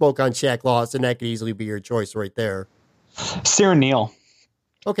 you spoke on Shaq Lawson. That could easily be your choice right there. Siran Neal.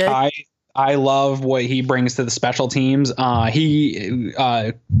 Okay. I love what he brings to the special teams. Eric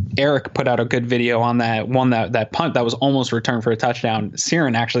put out a good video on that one, that punt that was almost returned for a touchdown.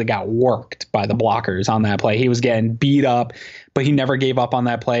 Siran actually got worked by the blockers on that play. He was getting beat up, but he never gave up on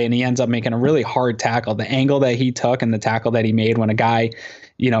that play, and he ends up making a really hard tackle. The angle that he took and the tackle that he made when a guy,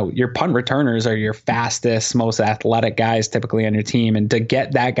 your punt returners are your fastest, most athletic guys typically on your team. And to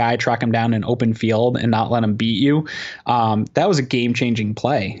get that guy, track him down in open field and not let him beat you, that was a game-changing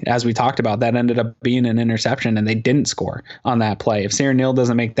play. As we talked about, that ended up being an interception, and they didn't score on that play. If Siran Neal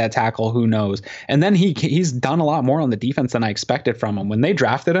doesn't make that tackle, who knows? And then he's done a lot more on the defense than I expected from him. When they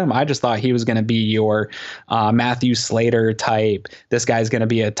drafted him, I just thought he was going to be your Matthew Slater type. This guy's going to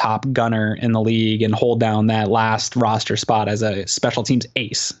be a top gunner in the league and hold down that last roster spot as a special teams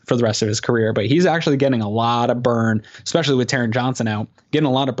ace for the rest of his career. But he's actually getting a lot of burn, especially with Taron Johnson out, getting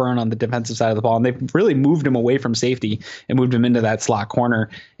a lot of burn on the defensive side of the ball. And they've really moved him away from safety and moved him into that slot corner.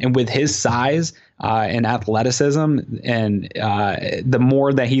 And with his size and athleticism, and the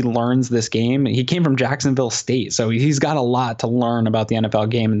more that he learns this game, he came from Jacksonville State, so he's got a lot to learn about the NFL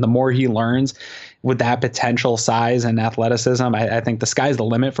game. And the more he learns with that potential size and athleticism, I think the sky's the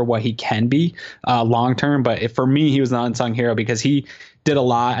limit for what he can be long term. But for me, he was an unsung hero because he did a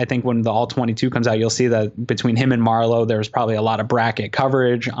lot. I think when the All-22 comes out, you'll see that between him and Marlowe, there was probably a lot of bracket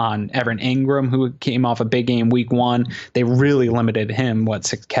coverage on Evan Ingram, who came off a big game week 1. They really limited him,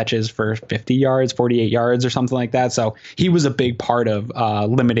 6 catches for 50 yards, 48 yards or something like that. So he was a big part of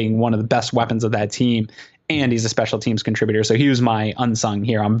limiting one of the best weapons of that team. And he's a special teams contributor. So he was my unsung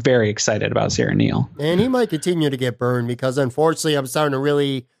hero. I'm very excited about Siran Neal. And he might continue to get burned because, unfortunately, I'm starting to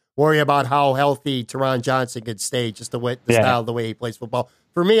really worry about how healthy Taron Johnson could stay, just the style, the way he plays football.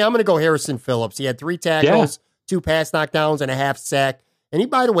 For me, I'm going to go Harrison Phillips. He had 3 tackles, 2 pass knockdowns, and a half sack. And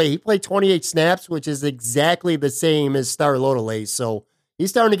by the way, he played 28 snaps, which is exactly the same as Star Lotolay. So he's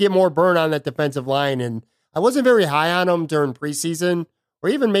starting to get more burn on that defensive line. And I wasn't very high on him during preseason or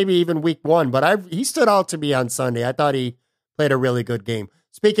even week 1. But he stood out to me on Sunday. I thought he played a really good game.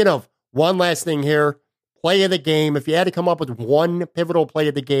 Speaking of, one last thing here, play of the game. If you had to come up with one pivotal play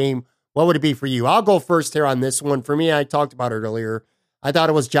of the game, what would it be for you? I'll go first here on this one. For me, I talked about it earlier. I thought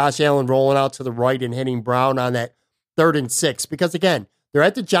it was Josh Allen rolling out to the right and hitting Brown on that 3rd and 6. Because, again, they're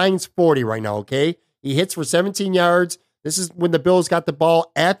at the Giants' 40 right now, okay? He hits for 17 yards. This is when the Bills got the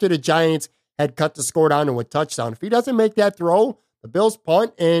ball after the Giants had cut the score down to a touchdown. If he doesn't make that throw, the Bills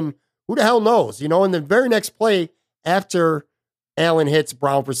punt, and who the hell knows? In the very next play after Allen hits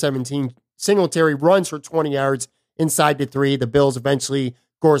Brown for 17, Singletary runs for 20 yards inside the 3. The Bills eventually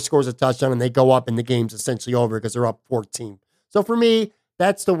scores a touchdown, and they go up, and the game's essentially over because they're up 14. So for me,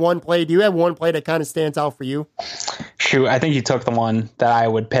 that's the one play. Do you have one play that kind of stands out for you? Shoot, I think you took the one that I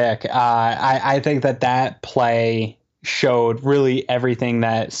would pick. I think that play showed really everything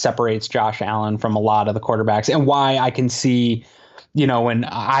that separates Josh Allen from a lot of the quarterbacks, and why I can see, when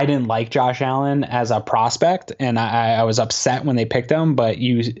I didn't like Josh Allen as a prospect, and I was upset when they picked him, but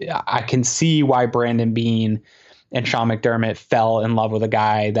I can see why Brandon Beane and Sean McDermott fell in love with a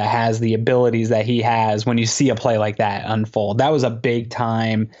guy that has the abilities that he has when you see a play like that unfold. That was a big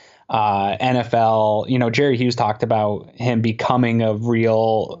time NFL. Jerry Hughes talked about him becoming a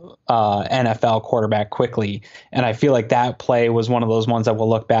real NFL quarterback quickly. And I feel like that play was one of those ones that we'll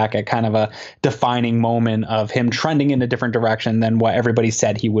look back at kind of a defining moment of him trending in a different direction than what everybody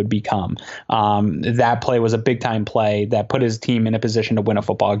said he would become. That play was a big time play that put his team in a position to win a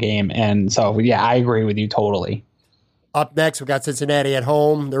football game. And so, yeah, I agree with you totally. Up next, we got Cincinnati at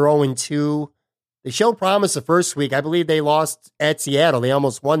home. They're 0-2. They showed promise the first week. I believe they lost at Seattle. They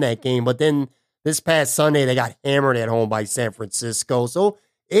almost won that game. But then this past Sunday, they got hammered at home by San Francisco. So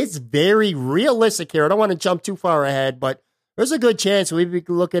it's very realistic here. I don't want to jump too far ahead, but there's a good chance we'd be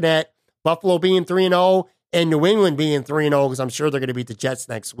looking at Buffalo being 3-0 and New England being 3-0 because I'm sure they're going to beat the Jets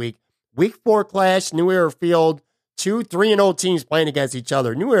next week. Week 4 clash, New Era Field, 2 3-0 teams playing against each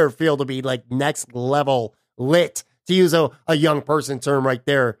other. New Era Field will be like next level lit, to use a young person term right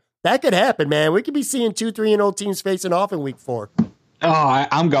there. That could happen, man. We could be seeing 2 3-0 teams facing off in week 4. Oh,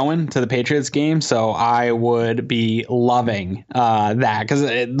 I'm going to the Patriots game, so I would be loving that because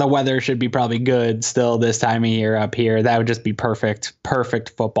the weather should be probably good still this time of year up here. That would just be perfect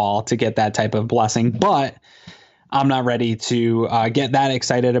football to get that type of blessing. But I'm not ready to get that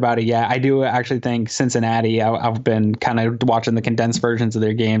excited about it yet. I do actually think Cincinnati, I've been kind of watching the condensed versions of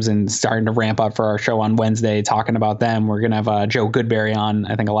their games and starting to ramp up for our show on Wednesday, talking about them. We're going to have Joe Goodberry on.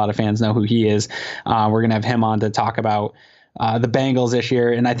 I think a lot of fans know who he is. We're going to have him on to talk about the Bengals this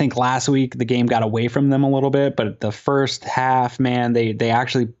year. And I think last week the game got away from them a little bit, but the first half, man, they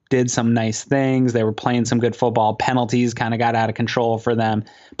actually did some nice things. They were playing some good football. Penalties kind of got out of control for them.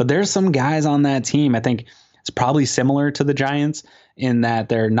 But there's some guys on that team, I think, it's probably similar to the Giants in that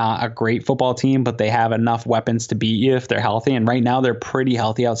they're not a great football team, but they have enough weapons to beat you if they're healthy. And right now they're pretty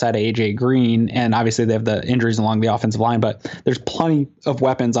healthy outside of AJ Green. And obviously they have the injuries along the offensive line, but there's plenty of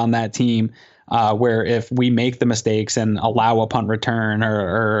weapons on that team where if we make the mistakes and allow a punt return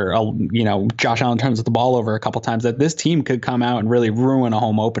or Josh Allen turns the ball over a couple times, that this team could come out and really ruin a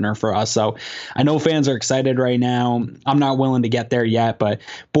home opener for us. So I know fans are excited right now. I'm not willing to get there yet, but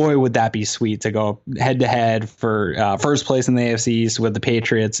boy, would that be sweet to go head to head for first place in the AFC East with the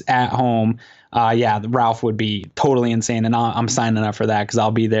Patriots at home. Ralph would be totally insane, and I'm signing up for that because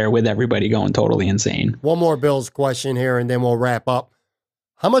I'll be there with everybody going totally insane. One more Bills question here, and then we'll wrap up.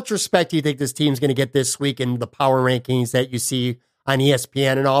 How much respect do you think this team's going to get this week in the power rankings that you see on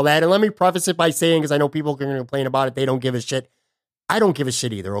ESPN and all that? And let me preface it by saying, because I know people are going to complain about it, they don't give a shit. I don't give a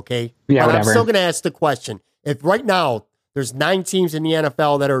shit either, okay? Yeah, but whatever. I'm still going to ask the question. If right now there's 9 teams in the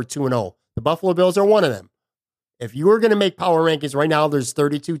NFL that are 2-0, the Buffalo Bills are one of them. If you were going to make power rankings right now, there's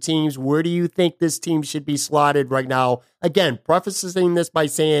 32 teams. Where do you think this team should be slotted right now? Again, prefacing this by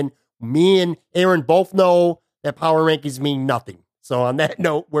saying me and Aaron both know that power rankings mean nothing. So on that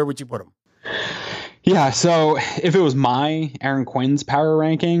note, where would you put them? Yeah, so if it was my Aaron Quinn's power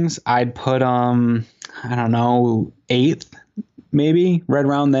rankings, I'd put 8th, maybe, right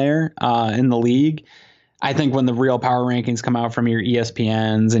around there in the league. I think when the real power rankings come out from your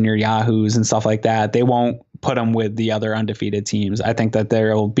ESPNs and your Yahoos and stuff like that, they won't put them with the other undefeated teams. I think that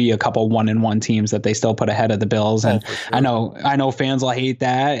there will be a couple 1-1 teams that they still put ahead of the Bills. And sure. I know fans will hate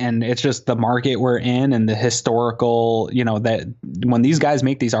that. And it's just the market we're in and the historical, that when these guys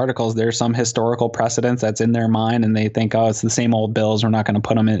make these articles, there's some historical precedence that's in their mind. And they think, oh, it's the same old Bills. We're not going to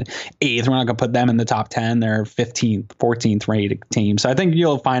put them in 8th. We're not going to put them in the top 10. They're 15th, 14th rated team. So I think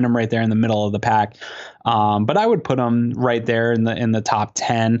you'll find them right there in the middle of the pack. But I would put them right there in the top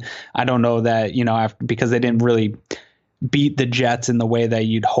 10. I don't know that, because they didn't really beat the Jets in the way that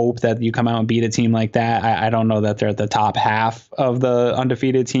you'd hope that you come out and beat a team like that. I don't know that they're at the top half of the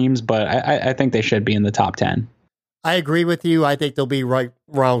undefeated teams, but I think they should be in the top 10. I agree with you. I think they'll be right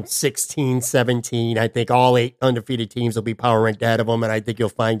around 16, 17. I think all 8 undefeated teams will be power ranked ahead of them, and I think you'll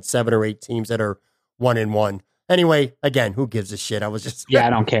find 7 or 8 teams that are 1-1. Anyway, again, who gives a shit? I was just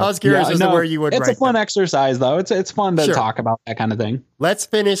I don't care. I was curious as to where you would. It's a fun exercise, though. It's fun to talk about that kind of thing. Let's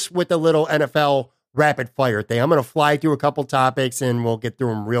finish with a little NFL rapid fire thing. I'm going to fly through a couple topics, and we'll get through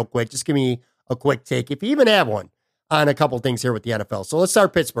them real quick. Just give me a quick take, if you even have one, on a couple things here with the NFL. So let's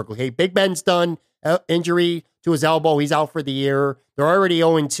start Pittsburgh. Okay, Big Ben's done. Injury to his elbow. He's out for the year. They're already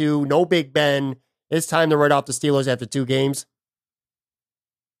 0-2. No Big Ben. It's time to write off the Steelers after 2 games.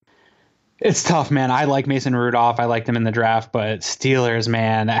 It's tough, man. I like Mason Rudolph. I liked him in the draft, but Steelers,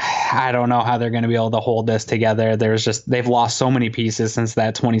 man, I don't know how they're going to be able to hold this together. They've lost so many pieces since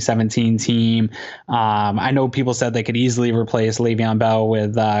that 2017 team. I know people said they could easily replace Le'Veon Bell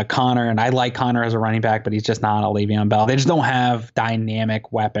with Connor, and I like Connor as a running back, but he's just not a Le'Veon Bell. They just don't have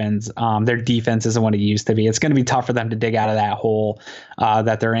dynamic weapons. Their defense isn't what it used to be. It's going to be tough for them to dig out of that hole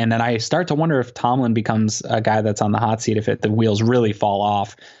that they're in. And I start to wonder if Tomlin becomes a guy that's on the hot seat if the wheels really fall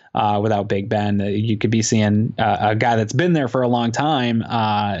off. Without Big Ben, you could be seeing a guy that's been there for a long time,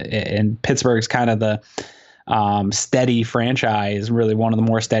 and Pittsburgh's kind of the steady franchise, really one of the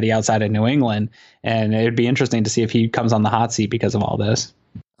more steady outside of New England, and it'd be interesting to see if he comes on the hot seat because of all this.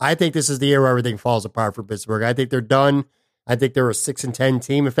 I think this is the year where everything falls apart for Pittsburgh. I think they're done. I think they're a 6-10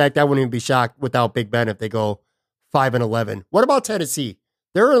 team. In fact, I wouldn't even be shocked without Big Ben if they go 5-11. What about Tennessee?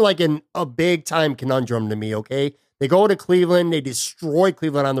 They're like in a big time conundrum to me, okay? They go to Cleveland, they destroy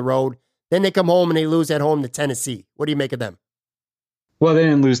Cleveland on the road, then they come home and they lose at home to Tennessee. What do you make of them? Well, they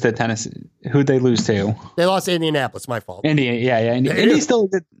didn't lose to Tennessee. Who'd they lose to? They lost to Indianapolis. My fault. Indy's still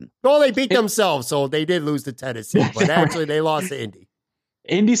good. Well, they beat themselves, so they did lose to Tennessee, but actually they lost to Indy.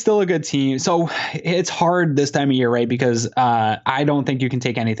 Indy's still a good team. So it's hard this time of year, right? Because I don't think you can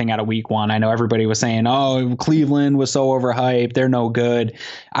take anything out of week 1. I know everybody was saying, oh, Cleveland was so overhyped. They're no good.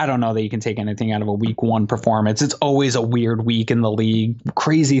 I don't know that you can take anything out of a week 1 performance. It's always a weird week in the league.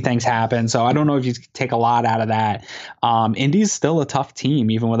 Crazy things happen. So I don't know if you take a lot out of that. Indy's still a tough team,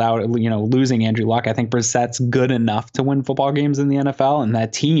 even without, losing Andrew Luck. I think Brissett's good enough to win football games in the NFL. And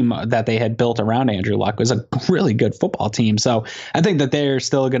that team that they had built around Andrew Luck was a really good football team. So I think that they're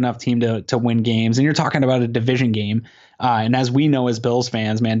still a good enough team to win games. And you're talking about a division game. And as we know as Bills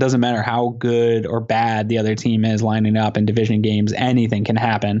fans, man, it doesn't matter how good or bad the other team is lining up in division games. Anything can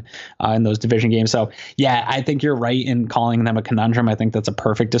happen in those division games. So, yeah, I think you're right in calling them a conundrum. I think that's a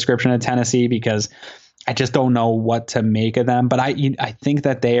perfect description of Tennessee because I just don't know what to make of them. But I think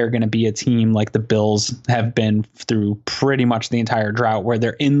that they are going to be a team like the Bills have been through pretty much the entire drought, where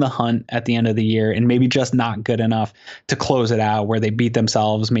they're in the hunt at the end of the year and maybe just not good enough to close it out, where they beat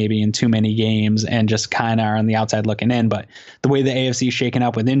themselves maybe in too many games and just kind of are on the outside looking in. But the way the AFC is shaken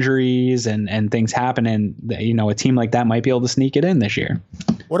up with injuries and things happening, a team like that might be able to sneak it in this year.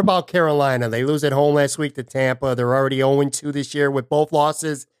 What about Carolina? They lose at home last week to Tampa. They're already 0-2 this year with both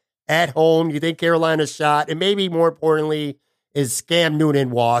losses at home. You think Carolina's shot? And maybe more importantly, is Scam Newton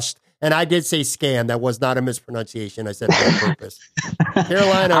washed? And I did say scam. That was not a mispronunciation. I said it on purpose.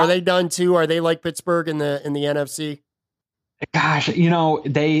 Carolina, are they done too? Are they like Pittsburgh in the NFC? Gosh,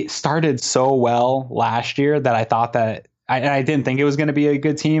 they started so well last year that I thought that I didn't think it was going to be a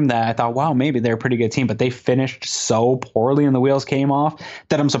good team, that I thought, wow, maybe they're a pretty good team, but they finished so poorly and the wheels came off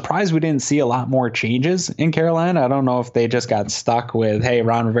that I'm surprised we didn't see a lot more changes in Carolina. I don't know if they just got stuck with, hey,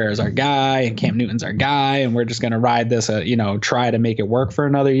 Ron Rivera's our guy and Cam Newton's our guy, and we're just going to ride this, try to make it work for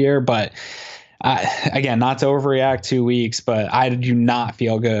another year. But again, not to overreact 2 weeks, but I do not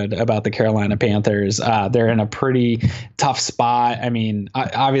feel good about the Carolina Panthers. They're in a pretty tough spot. I mean,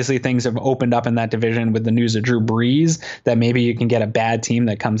 obviously things have opened up in that division with the news of Drew Brees, that maybe you can get a bad team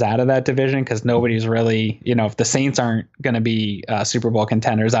that comes out of that division, because nobody's really, if the Saints aren't going to be Super Bowl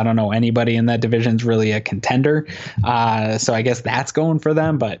contenders, I don't know anybody in that division is really a contender. So I guess that's going for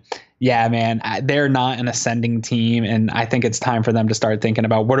them. But yeah, man, they're not an ascending team, and I think it's time for them to start thinking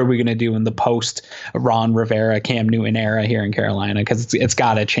about what are we going to do in the post Ron Rivera, Cam Newton era here in Carolina, because it's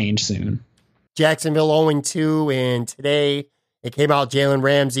got to change soon. Jacksonville 0-2, and today it came out Jalen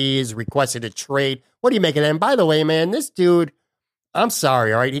Ramsey has requested a trade. What do you make of that? And by the way, man, this dude, I'm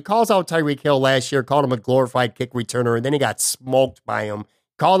sorry, all right? He calls out Tyreek Hill last year, called him a glorified kick returner, and then he got smoked by him.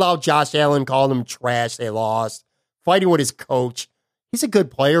 Called out Josh Allen, called him trash. They lost. Fighting with his coach. He's a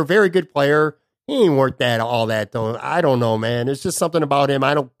good player, very good player. He ain't worth all that, though. I don't know, man. There's just something about him.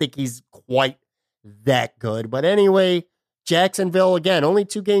 I don't think he's quite that good. But anyway, Jacksonville, again, only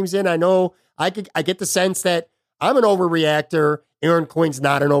 2 games in. I know I get the sense that I'm an overreactor. Aaron Quinn's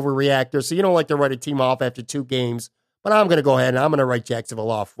not an overreactor, so you don't like to write a team off after 2 games. But I'm going to go ahead and I'm going to write Jacksonville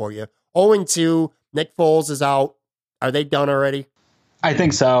off for you. 0-2, Nick Foles is out. Are they done already? I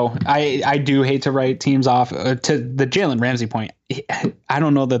think so. I do hate to write teams off. To the Jalen Ramsey point, I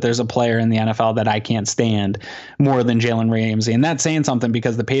don't know that there's a player in the NFL that I can't stand more than Jalen Ramsey. And that's saying something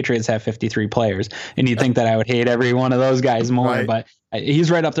because the Patriots have 53 players. And you'd think that I would hate every one of those guys more. Right. But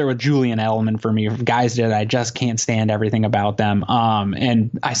he's right up there with Julian Edelman for me. Guys that I just can't stand everything about them.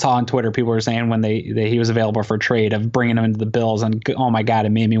 And I saw on Twitter people were saying when he was available for trade of bringing him into the Bills. And oh my God, it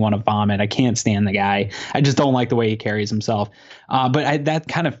made me want to vomit. I can't stand the guy. I just don't like the way he carries himself. But that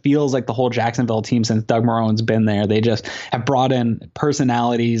kind of feels like the whole Jacksonville team since Doug Marone's been there. They just have brought in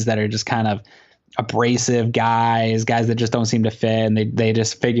personalities that are just kind of abrasive guys that just don't seem to fit. And they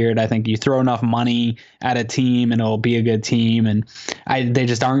just figured, I think you throw enough money at a team and it'll be a good team. And they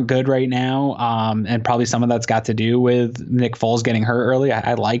just aren't good right now. And probably some of that's got to do with Nick Foles getting hurt early.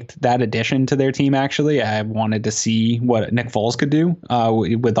 I liked that addition to their team. Actually, I wanted to see what Nick Foles could do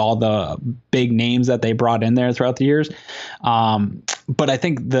with all the big names that they brought in there throughout the years. But I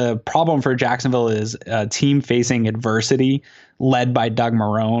think the problem for Jacksonville is team facing adversity led by Doug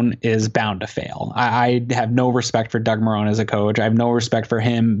Marrone is bound to fail. I have no respect for Doug Marrone as a coach. I have no respect for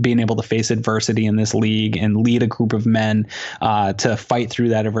him being able to face adversity in this league and lead a group of men to fight through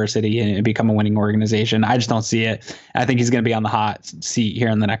that adversity and become a winning organization. I just don't see it. I think he's going to be on the hot seat here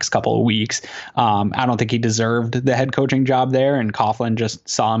in the next couple of weeks. I don't think he deserved the head coaching job there, and Coughlin just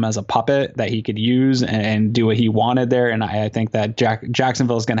saw him as a puppet that he could use and do what he wanted there. And I think that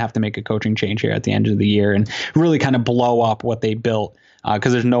Jacksonville is going to have to make a coaching change here at the end of the year and really kind of blow up what they built,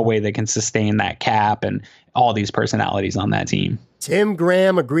 because there's no way they can sustain that cap and all these personalities on that team. Tim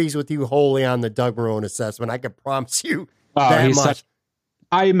Graham agrees with you wholly on the Doug Marrone assessment. I can promise you that much.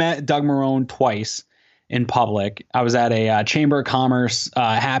 I met Doug Marrone twice in public. I was at a Chamber of Commerce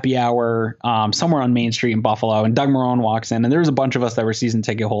happy hour somewhere on Main Street in Buffalo, and Doug Marrone walks in, and there's a bunch of us that were season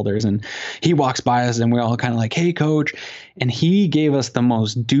ticket holders, and he walks by us, and we're all kind of like, "Hey, coach," and he gave us the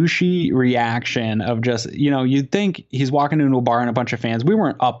most douchey reaction of just, you'd think he's walking into a bar and a bunch of fans. We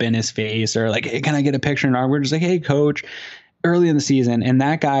weren't up in his face or like, "Hey, can I get a picture?" And we're just like, "Hey, coach." Early in the season, and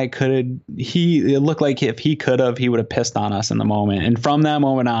that guy it looked like if he could have, he would have pissed on us in the moment. And from that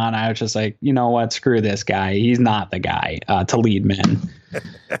moment on, I was just like, you know what, screw this guy. He's not the guy to lead men.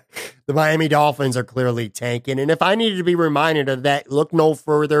 The Miami Dolphins are clearly tanking. And if I needed to be reminded of that, look no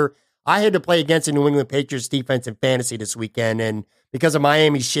further. I had to play against the New England Patriots defense in fantasy this weekend. And because of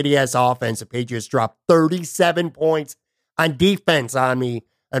Miami's shitty ass offense, the Patriots dropped 37 points on defense on me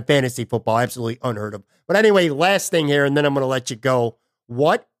on fantasy football. Absolutely unheard of. But anyway, last thing here, and then I'm going to let you go.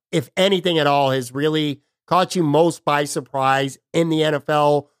 What, if anything at all, has really caught you most by surprise in the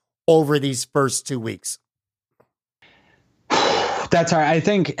NFL over these first 2 weeks? That's all right. I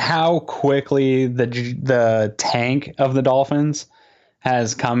think how quickly the tank of the Dolphins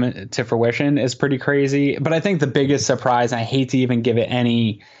has come to fruition is pretty crazy. But I think the biggest surprise, and I hate to even give it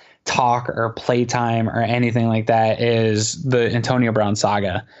any talk or playtime or anything like that, is the Antonio Brown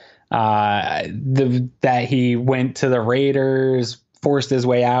saga. That he went to the Raiders, forced his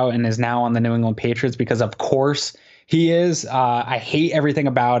way out, and is now on the New England Patriots because, of course, he is. I hate everything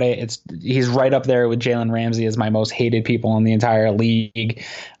about it. He's right up there with Jalen Ramsey as my most hated people in the entire league.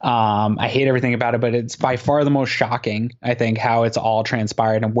 I hate everything about it, but it's by far the most shocking, I think, how it's all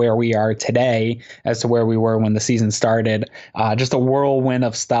transpired and where we are today as to where we were when the season started. Just a whirlwind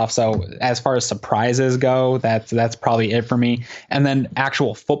of stuff. So as far as surprises go, that's probably it for me. And then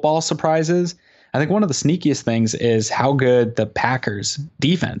actual football surprises, I think one of the sneakiest things is how good the Packers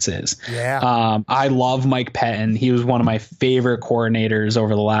defense is. Yeah. I love Mike Pettin. He was one of my favorite coordinators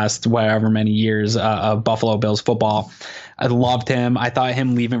over the last however many years of Buffalo Bills football. I loved him. I thought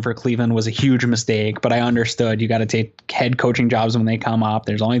him leaving for Cleveland was a huge mistake, but I understood you got to take head coaching jobs when they come up.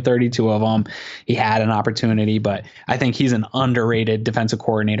 There's only 32 of them. He had an opportunity, but I think he's an underrated defensive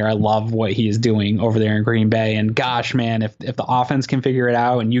coordinator. I love what he is doing over there in Green Bay. And gosh, man, if the offense can figure it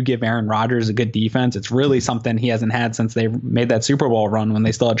out and you give Aaron Rodgers a good defense, it's really something he hasn't had since they made that Super Bowl run when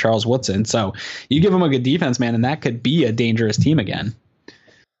they still had Charles Woodson. So you give him a good defense, man, and that could be a dangerous team again.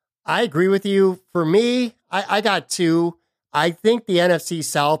 I agree with you. For me, I got two. I think the NFC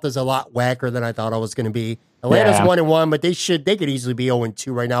South is a lot whacker than I thought it was going to be. Atlanta's 1-1, but they could easily be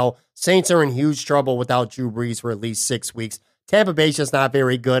 0-2 right now. Saints are in huge trouble without Drew Brees for at least 6 weeks. Tampa Bay's just not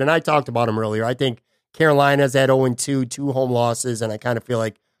very good, and I talked about them earlier. I think Carolina's at 0-2, 2 home losses, and I kind of feel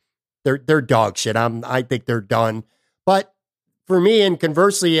like they're dog shit. I think they're done. But for me, and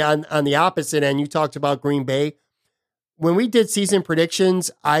conversely, on the opposite end, you talked about Green Bay. when we did season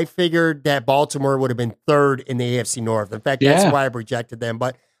predictions, I figured that Baltimore would have been third in the AFC North. In fact, that's why I projected them.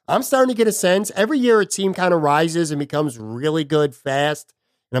 But I'm starting to get a sense. Every year a team kind of rises and becomes really good fast.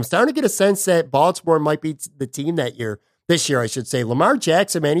 And I'm starting to get a sense that Baltimore might be the team this year, I should say. Lamar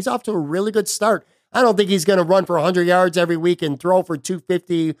Jackson, man, he's off to a really good start. I don't think he's going to run for 100 yards every week and throw for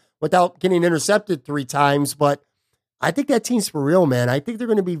 250 without getting intercepted 3 times. But I think that team's for real, man. I think they're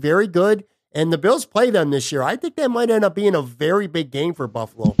going to be very good. And the Bills play them this year. I think that might end up being a very big game for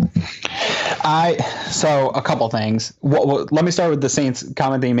Buffalo. So a couple things. Let me start with the Saints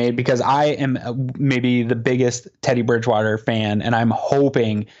comment that you made, because I am maybe the biggest Teddy Bridgewater fan, and I'm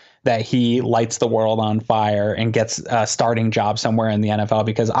hoping that he lights the world on fire and gets a starting job somewhere in the NFL,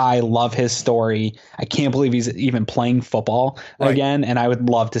 because I love his story. I can't believe he's even playing football again, and I would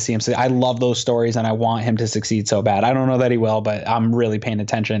love to see him succeed. I love those stories, and I want him to succeed so bad. I don't know that he will, but I'm really paying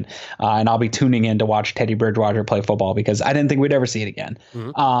attention, and I'll be tuning in to watch Teddy Bridgewater play football, because I didn't think we'd ever see it again.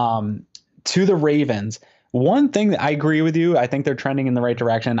 Mm-hmm. To the Ravens, one thing that I agree with you, I think they're trending in the right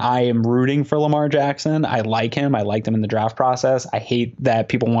direction. I am rooting for Lamar Jackson. I like him. I liked him in the draft process. I hate that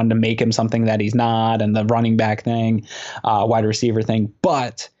people wanted to make him something that he's not, and the running back thing, wide receiver thing.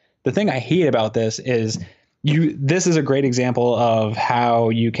 But the thing I hate about this is this is a great example of how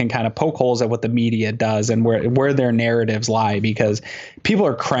you can kind of poke holes at what the media does and where their narratives lie, because people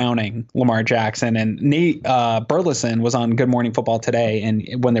are crowning Lamar Jackson. And Nate Burleson was on Good Morning Football today, and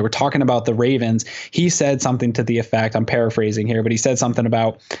when they were talking about the Ravens, he said something to the effect, I'm paraphrasing here, but he said something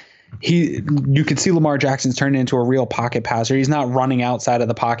about you could see Lamar Jackson's turning into a real pocket passer. He's not running outside of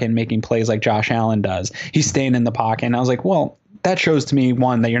the pocket and making plays like Josh Allen does. He's staying in the pocket. And I was like, well, that shows to me,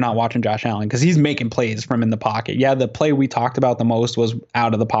 one, that you're not watching Josh Allen, because he's making plays from in the pocket. Yeah, the play we talked about the most was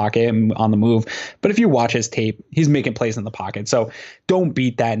out of the pocket and on the move. But if you watch his tape, he's making plays in the pocket. So don't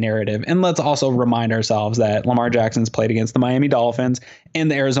beat that narrative. And let's also remind ourselves that Lamar Jackson's played against the Miami Dolphins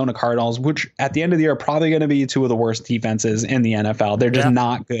and the Arizona Cardinals, which at the end of the year are probably going to be 2 of the worst defenses in the NFL. They're just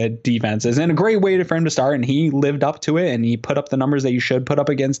not good defenses. And a great way for him to start. And he lived up to it, and he put up the numbers that you should put up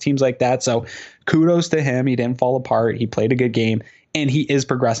against teams like that. So kudos to him. He didn't fall apart. He played a good game, and he is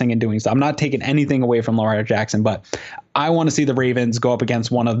progressing and doing so. I'm not taking anything away from Lamar Jackson, but I want to see the Ravens go up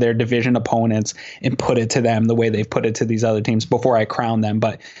against one of their division opponents and put it to them the way they've put it to these other teams before I crown them.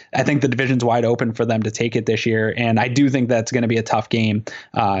 But I think the division's wide open for them to take it this year. And I do think that's going to be a tough game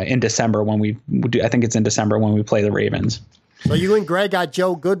in December I think it's in December when we play the Ravens. So you and Greg got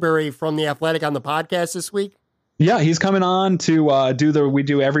Joe Goodberry from The Athletic on the podcast this week? Yeah, he's coming on to we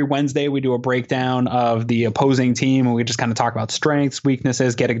do every Wednesday, we do a breakdown of the opposing team, and we just kind of talk about strengths,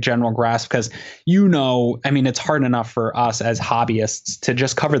 weaknesses, get a general grasp, because it's hard enough for us as hobbyists to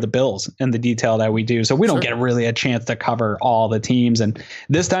just cover the Bills in the detail that we do. So we don't get really a chance to cover all the teams. And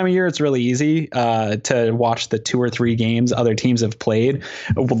this time of year, it's really easy to watch the 2 or 3 games other teams have played.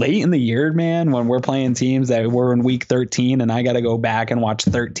 Late in the year, man, when we're playing teams that we're in week 13 and I got to go back and watch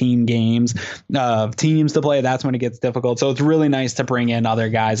 13 games of teams to play, that's when it gets difficult. So it's really nice to bring in other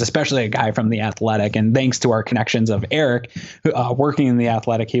guys, especially a guy from The Athletic. And thanks to our connections of Eric working in The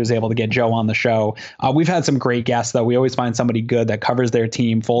Athletic, he was able to get Joe on the show. We've had some great guests, though. We always find somebody good that covers their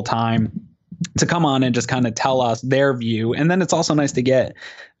team full time to come on and just kind of tell us their view. And then it's also nice to get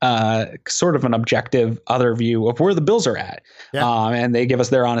sort of an objective other view of where the Bills are at. Yeah. And they give us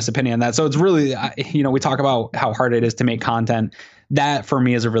their honest opinion on that. So it's really, we talk about how hard it is to make content. That for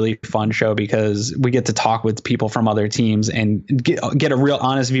me is a really fun show, because we get to talk with people from other teams and get a real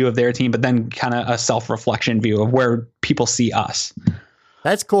honest view of their team, but then kind of a self-reflection view of where people see us.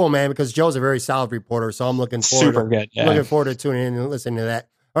 That's cool, man, because Joe's a very solid reporter. So I'm looking forward to tuning in and listening to that.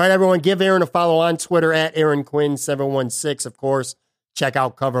 All right, everyone, give Aaron a follow on Twitter at Aaron Quinn 716. Of course, check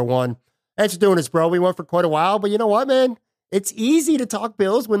out Cover One. Thanks for doing this, bro. We went for quite a while, but you know what, man? It's easy to talk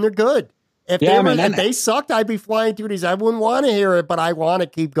Bills when they're good. If they sucked, I'd be flying through these. I wouldn't want to hear it, but I want to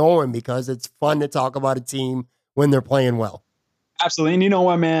keep going because it's fun to talk about a team when they're playing well. Absolutely. And you know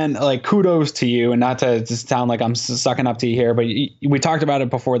what, man, like kudos to you, and not to just sound like I'm sucking up to you here, but we talked about it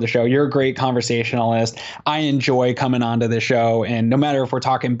before the show. You're a great conversationalist. I enjoy coming onto the show, and no matter if we're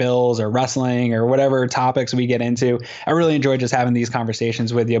talking Bills or wrestling or whatever topics we get into, I really enjoy just having these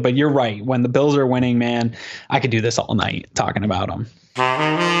conversations with you. But you're right. When the Bills are winning, man, I could do this all night talking about them.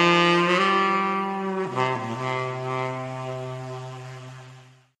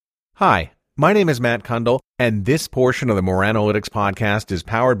 Hi, my name is Matt Kundle, and this portion of the Moranalytics podcast is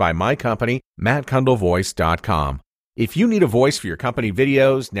powered by my company, MattKundleVoice.com. If you need a voice for your company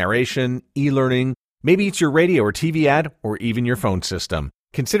videos, narration, e-learning, maybe it's your radio or TV ad, or even your phone system,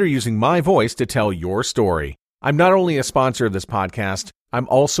 consider using my voice to tell your story. I'm not only a sponsor of this podcast, I'm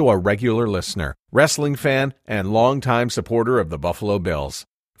also a regular listener, wrestling fan, and longtime supporter of the Buffalo Bills.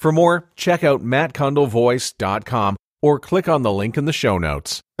 For more, check out mattkundlevoice.com or click on the link in the show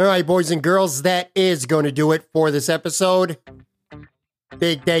notes. All right, boys and girls, that is going to do it for this episode.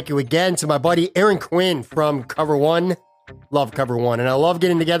 Big thank you again to my buddy Aaron Quinn from Cover One. Love Cover One, and I love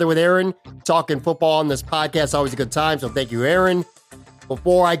getting together with Aaron, talking football on this podcast. Always a good time, so thank you, Aaron.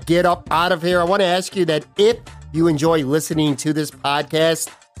 Before I get up out of here, I want to ask you that if you enjoy listening to this podcast,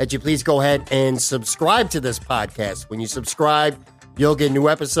 that you please go ahead and subscribe to this podcast. When you subscribe, you'll get new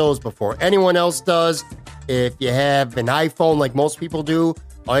episodes before anyone else does. If you have an iPhone like most people do,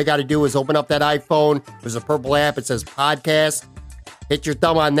 all you got to do is open up that iPhone. There's a purple app. It says podcast. Hit your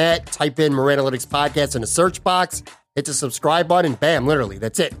thumb on that. Type in Moran Analytics Podcast in the search box. Hit the subscribe button. Bam, literally.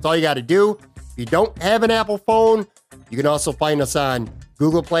 That's it. That's all you got to do. If you don't have an Apple phone, you can also find us on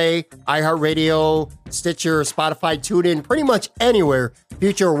Google Play, iHeartRadio, Stitcher, Spotify, TuneIn, pretty much anywhere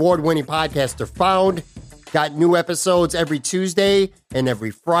future award-winning podcasts are found. Got new episodes every Tuesday and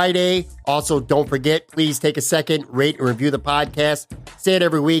every Friday. Also, don't forget, please take a second, rate and review the podcast. Say it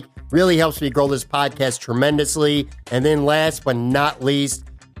every week. Really helps me grow this podcast tremendously. And then last but not least,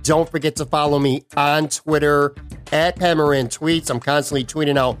 don't forget to follow me on Twitter at Pat Moran Tweets. I'm constantly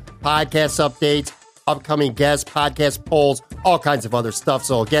tweeting out podcast updates, upcoming guests, podcast polls, all kinds of other stuff.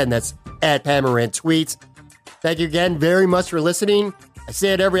 So again, that's at Pat Moran Tweets. Thank you again very much for listening. I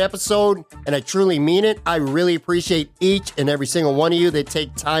say it every episode, and I truly mean it. I really appreciate each and every single one of you that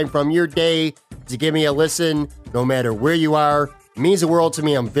take time from your day to give me a listen, no matter where you are. It means the world to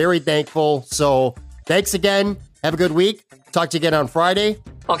me. I'm very thankful. So thanks again. Have a good week. Talk to you again on Friday.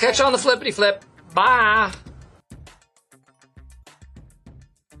 I'll catch you on the flippity flip. Bye.